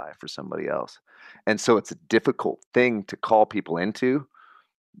down my life for somebody else. And so it's a difficult thing to call people into,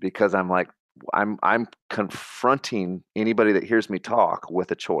 because I'm like, I'm confronting anybody that hears me talk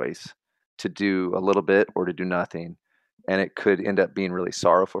with a choice to do a little bit or to do nothing. And it could end up being really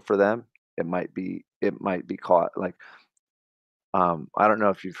sorrowful for them. It might be caught like, I don't know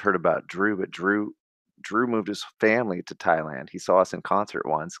if you've heard about Drew, but Drew moved his family to Thailand. He saw us in concert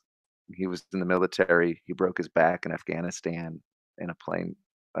once. He was in the military. He broke his back in Afghanistan, and a plane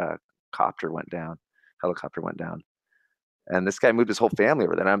helicopter went down. And this guy moved his whole family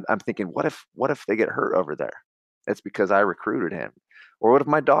over there. And I'm thinking, what if they get hurt over there? It's because I recruited him. Or what if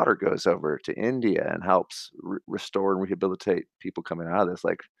my daughter goes over to India and helps restore and rehabilitate people coming out of this?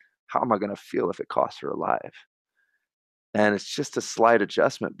 Like, how am I going to feel if it costs her a life? And it's just a slight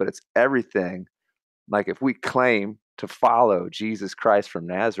adjustment, but it's everything. Like, if we claim to follow Jesus Christ from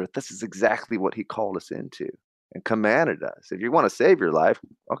Nazareth, this is exactly what he called us into and commanded us. If you want to save your life,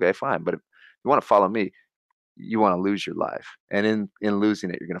 okay, fine. But if you want to follow me, you want to lose your life. And in losing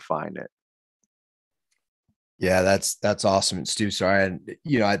it, you're going to find it. Yeah, that's awesome. And Stu, sorry. And,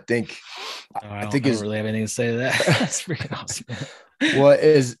 I think, I don't really have anything to say to that. That's freaking awesome. Well,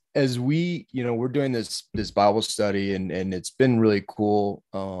 as we, we're doing this Bible study, and it's been really cool.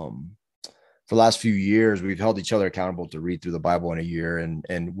 For the last few years, we've held each other accountable to read through the Bible in a year.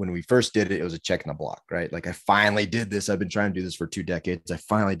 And when we first did it, it was a check in the block, right? Like, I finally did this. I've been trying to do this for 2 decades. I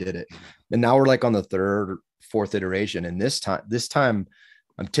finally did it. And now we're like on the 3rd, 4th iteration. And this time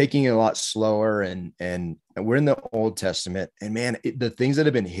I'm taking it a lot slower, and we're in the Old Testament, and man, the things that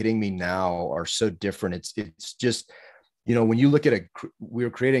have been hitting me now are so different. It's just, when you look at we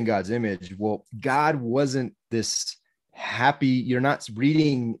were creating God's image. Well, God wasn't this happy. You're not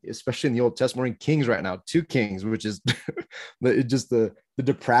reading, especially in the Old Testament, we're in Kings right now, 2 Kings, which is just the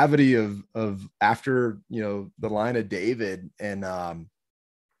depravity of after, the line of David. And,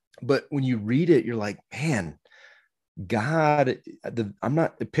 but when you read it, you're like, man, God, I'm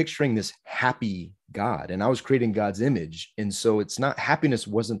not picturing this happy God, and I was creating God's image. And so it's not, happiness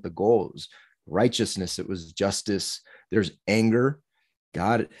wasn't the goal. It was righteousness. It was justice. There's anger.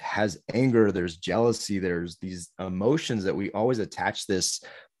 God has anger. There's jealousy. There's these emotions that we always attach this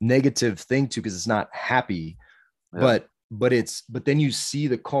negative thing to, because it's not happy. Yeah. But then you see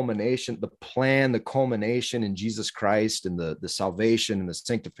the culmination, the plan, the culmination in Jesus Christ, and the salvation and the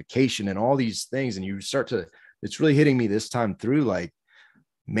sanctification and all these things. And you start to, it's really hitting me this time through, like,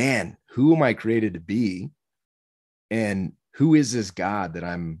 man, who am I created to be? And who is this God that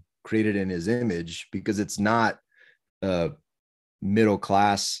I'm created in his image? Because it's not a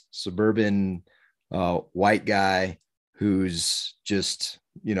middle-class suburban white guy who's just,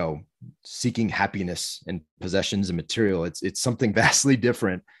 seeking happiness and possessions and material. It's something vastly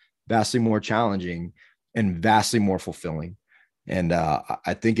different, vastly more challenging, and vastly more fulfilling. And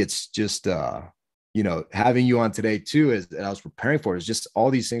I think it's just, having you on today too, as I was preparing for it, is just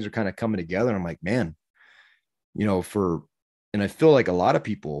all these things are kind of coming together. And I'm like, man, and I feel like a lot of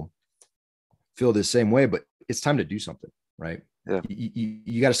people feel the same way, but it's time to do something, right? Yeah.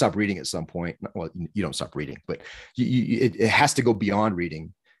 You got to stop reading at some point. Well, you don't stop reading, but it has to go beyond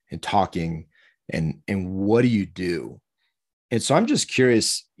reading and talking. And what do you do? And so I'm just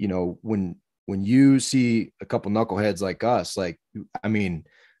curious, when you see a couple knuckleheads like us, like, I mean,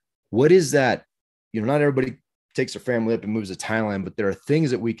 what is that? Not everybody takes their family up and moves to Thailand, but there are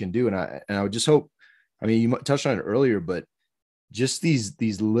things that we can do. And I would just hope, I mean, you touched on it earlier, but just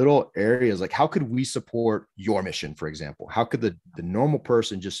these little areas, like how could we support your mission, for example? How could the normal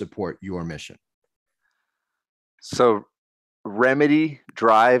person just support your mission? So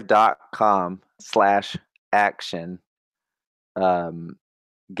remedydrive.com/action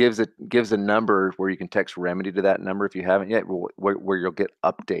gives a number where you can text remedy to that number if you haven't yet, where you'll get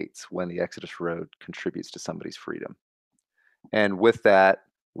updates when the Exodus Road contributes to somebody's freedom. And with that,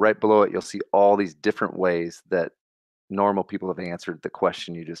 right below it, you'll see all these different ways that normal people have answered the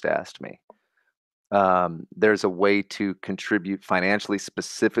question you just asked me. There's a way to contribute financially,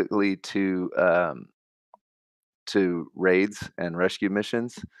 specifically to raids and rescue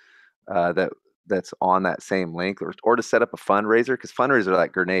missions that's on that same link, or to set up a fundraiser, because fundraisers are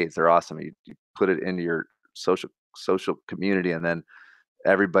like grenades. They're awesome. You put it into your social community, and then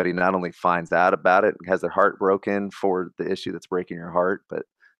everybody not only finds out about it and has their heart broken for the issue that's breaking your heart, but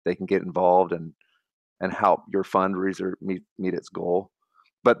they can get involved and help your fundraiser meet its goal.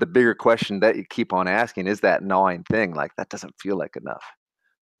 But the bigger question that you keep on asking is that gnawing thing, like, that doesn't feel like enough.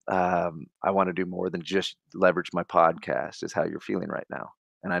 I want to do more than just leverage my podcast, is how you're feeling right now.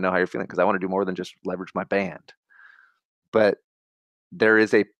 And I know how you're feeling, because I want to do more than just leverage my band. But there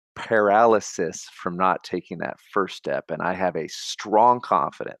is a paralysis from not taking that first step. And I have a strong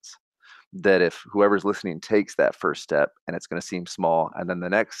confidence that if whoever's listening takes that first step, and it's going to seem small, and then the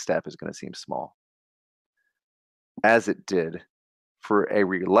next step is going to seem small, as it did for a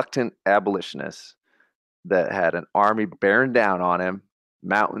reluctant abolitionist that had an army bearing down on him,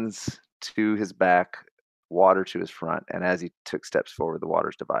 mountains to his back, water to his front. And as he took steps forward, the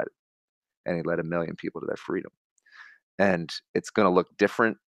waters divided, and he led 1 million people to their freedom. And it's going to look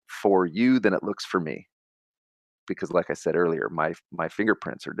different for you than it looks for me, because like I said earlier, my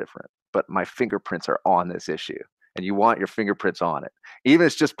fingerprints are different, but my fingerprints are on this issue, and you want your fingerprints on it. Even if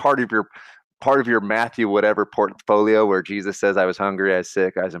it's just part of your Matthew whatever portfolio, where Jesus says, I was hungry, I was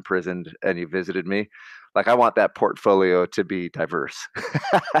sick, I was imprisoned, and you visited me. Like, I want that portfolio to be diverse.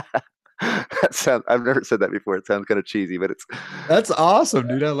 I've never said that before. It sounds kind of cheesy, but that's awesome,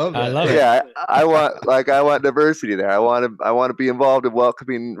 dude. I love that. I love it. Yeah, I want diversity there. I want to be involved in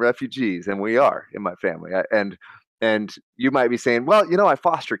welcoming refugees, and we are in my family. And you might be saying, well, I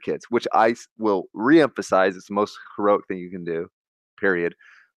foster kids, which I will reemphasize. It's the most heroic thing you can do, period.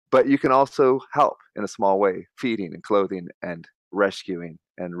 But you can also help in a small way, feeding and clothing and rescuing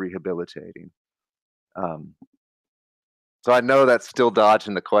and rehabilitating. So I know that's still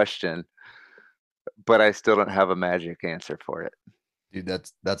dodging the question, but I still don't have a magic answer for it. Dude,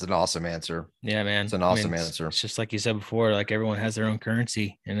 that's an awesome answer. Yeah, man. It's an awesome answer. It's just like you said before, like everyone has their own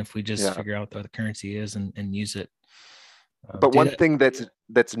currency. And if we just figure out what the currency is and use it. But one thing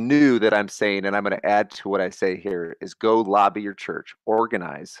that's new that I'm saying, and I'm going to add to what I say here, is go lobby your church,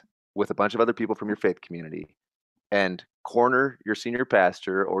 organize with a bunch of other people from your faith community, and corner your senior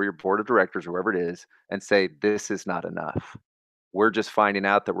pastor or your board of directors, or whoever it is, and say, this is not enough. We're just finding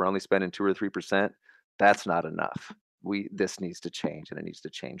out that we're only spending 2 or 3%. That's not enough. This needs to change, and it needs to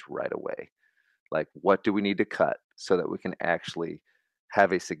change right away. Like, what do we need to cut so that we can actually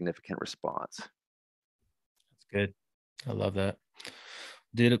have a significant response? That's good. I love that.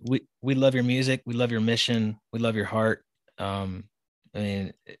 Dude, we love your music. We love your mission. We love your heart. I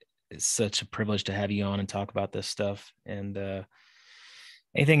mean, it's such a privilege to have you on and talk about this stuff. And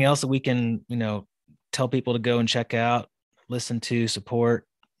anything else that we can, tell people to go and check out, listen to, support?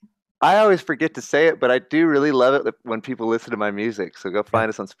 I always forget to say it, but I do really love it when people listen to my music. So go find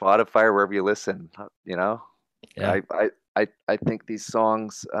us on Spotify or wherever you listen. Yeah. I think these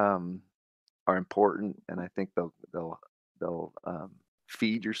songs are important, and I think they'll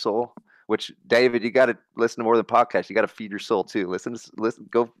feed your soul. Which, David, you got to listen to more than podcasts. You got to feed your soul too.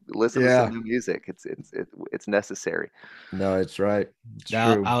 Go listen to some new music. It's necessary. No, it's right. It's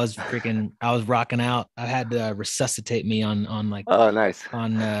true. I was rocking out. I had to resuscitate me on nice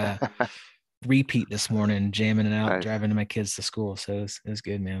on repeat this morning, jamming it out, driving my kids to school. So it was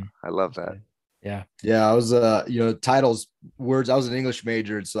good, man. I love that. Good. Yeah. I was titles, words. I was an English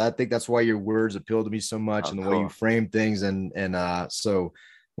major, so I think that's why your words appeal to me so much, and the way you frame things. And so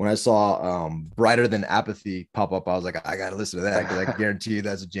when I saw Brighter Than Apathy pop up, I was like, I got to listen to that, because I can guarantee you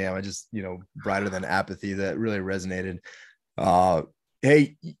that's a jam. I just, Brighter Than Apathy, that really resonated.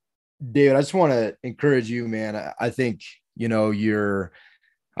 Hey, David, I just want to encourage you, man. I think,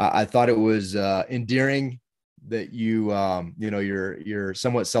 I thought it was endearing that you, your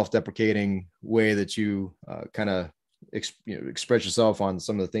somewhat self-deprecating way that you kind of express yourself on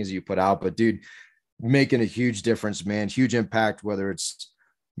some of the things that you put out. But dude, making a huge difference, man, huge impact, whether it's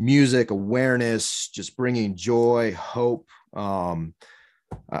music, awareness, just bringing joy, hope.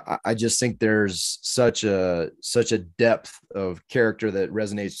 I just think there's such a depth of character that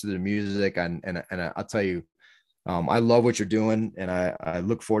resonates to the music. And I'll tell you, I love what you're doing, and I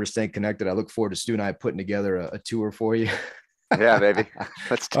look forward to staying connected. I look forward to Stu and I putting together a tour for you. Yeah, baby.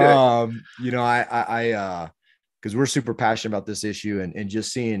 Let's do it. You know, I because we're super passionate about this issue, and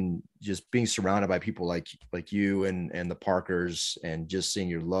just being surrounded by people like you and the Parkers, and just seeing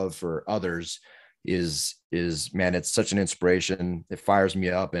your love for others is man, it's such an inspiration. It fires me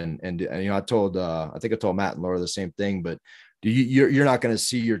up. And you know, I think I told Matt and Laura the same thing, but you're not going to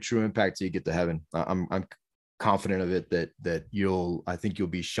see your true impact till you get to heaven. I'm confident of it, that I think you'll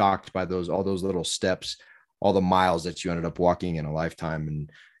be shocked by all those little steps, all the miles that you ended up walking in a lifetime,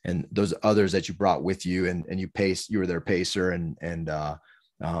 and those others that you brought with you, and you were their pacer, and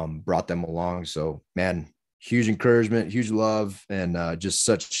brought them along. So man, huge encouragement, huge love, and just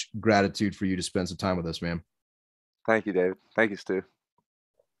such gratitude for you to spend some time with us, man. Thank you, David. Thank you, Stu.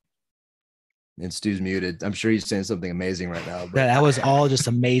 And Stu's muted. I'm sure he's saying something amazing right now. But that was all just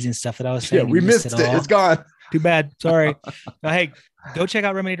amazing stuff that I was saying. Yeah, we missed it. It's gone. Too bad. Sorry. Hey, go check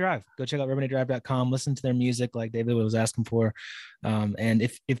out Remedy Drive. Go check out remedydrive.com. Listen to their music like David was asking for. And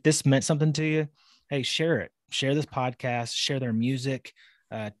if this meant something to you, hey, share it. Share this podcast. Share their music.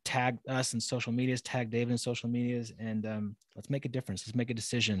 Tag us in social medias. Tag David in social medias. And let's make a difference. Let's make a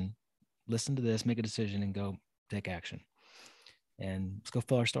decision. Listen to this. Make a decision and go take action. And let's go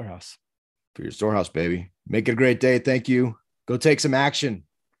fill our storehouse. For your storehouse, baby. Make it a great day. Thank you. Go take some action.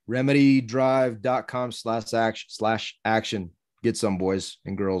 remedydrive.com/action. Get some, boys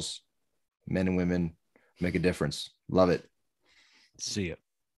and girls, men and women. Make a difference. Love it. See ya.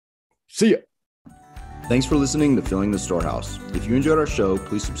 See ya. Thanks for listening to Filling the Storehouse. If you enjoyed our show,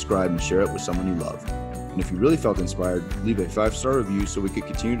 please subscribe and share it with someone you love. And if you really felt inspired, leave a 5-star review so we could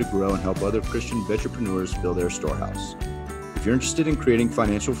continue to grow and help other Christian entrepreneurs fill their storehouse. If you're interested in creating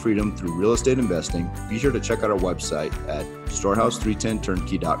financial freedom through real estate investing, be sure to check out our website at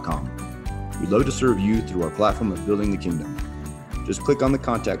storehouse310turnkey.com. We'd love to serve you through our platform of building the kingdom. Just click on the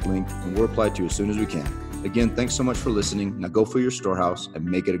contact link and we'll reply to you as soon as we can. Again, thanks so much for listening. Now go fill your storehouse and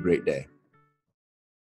make it a great day.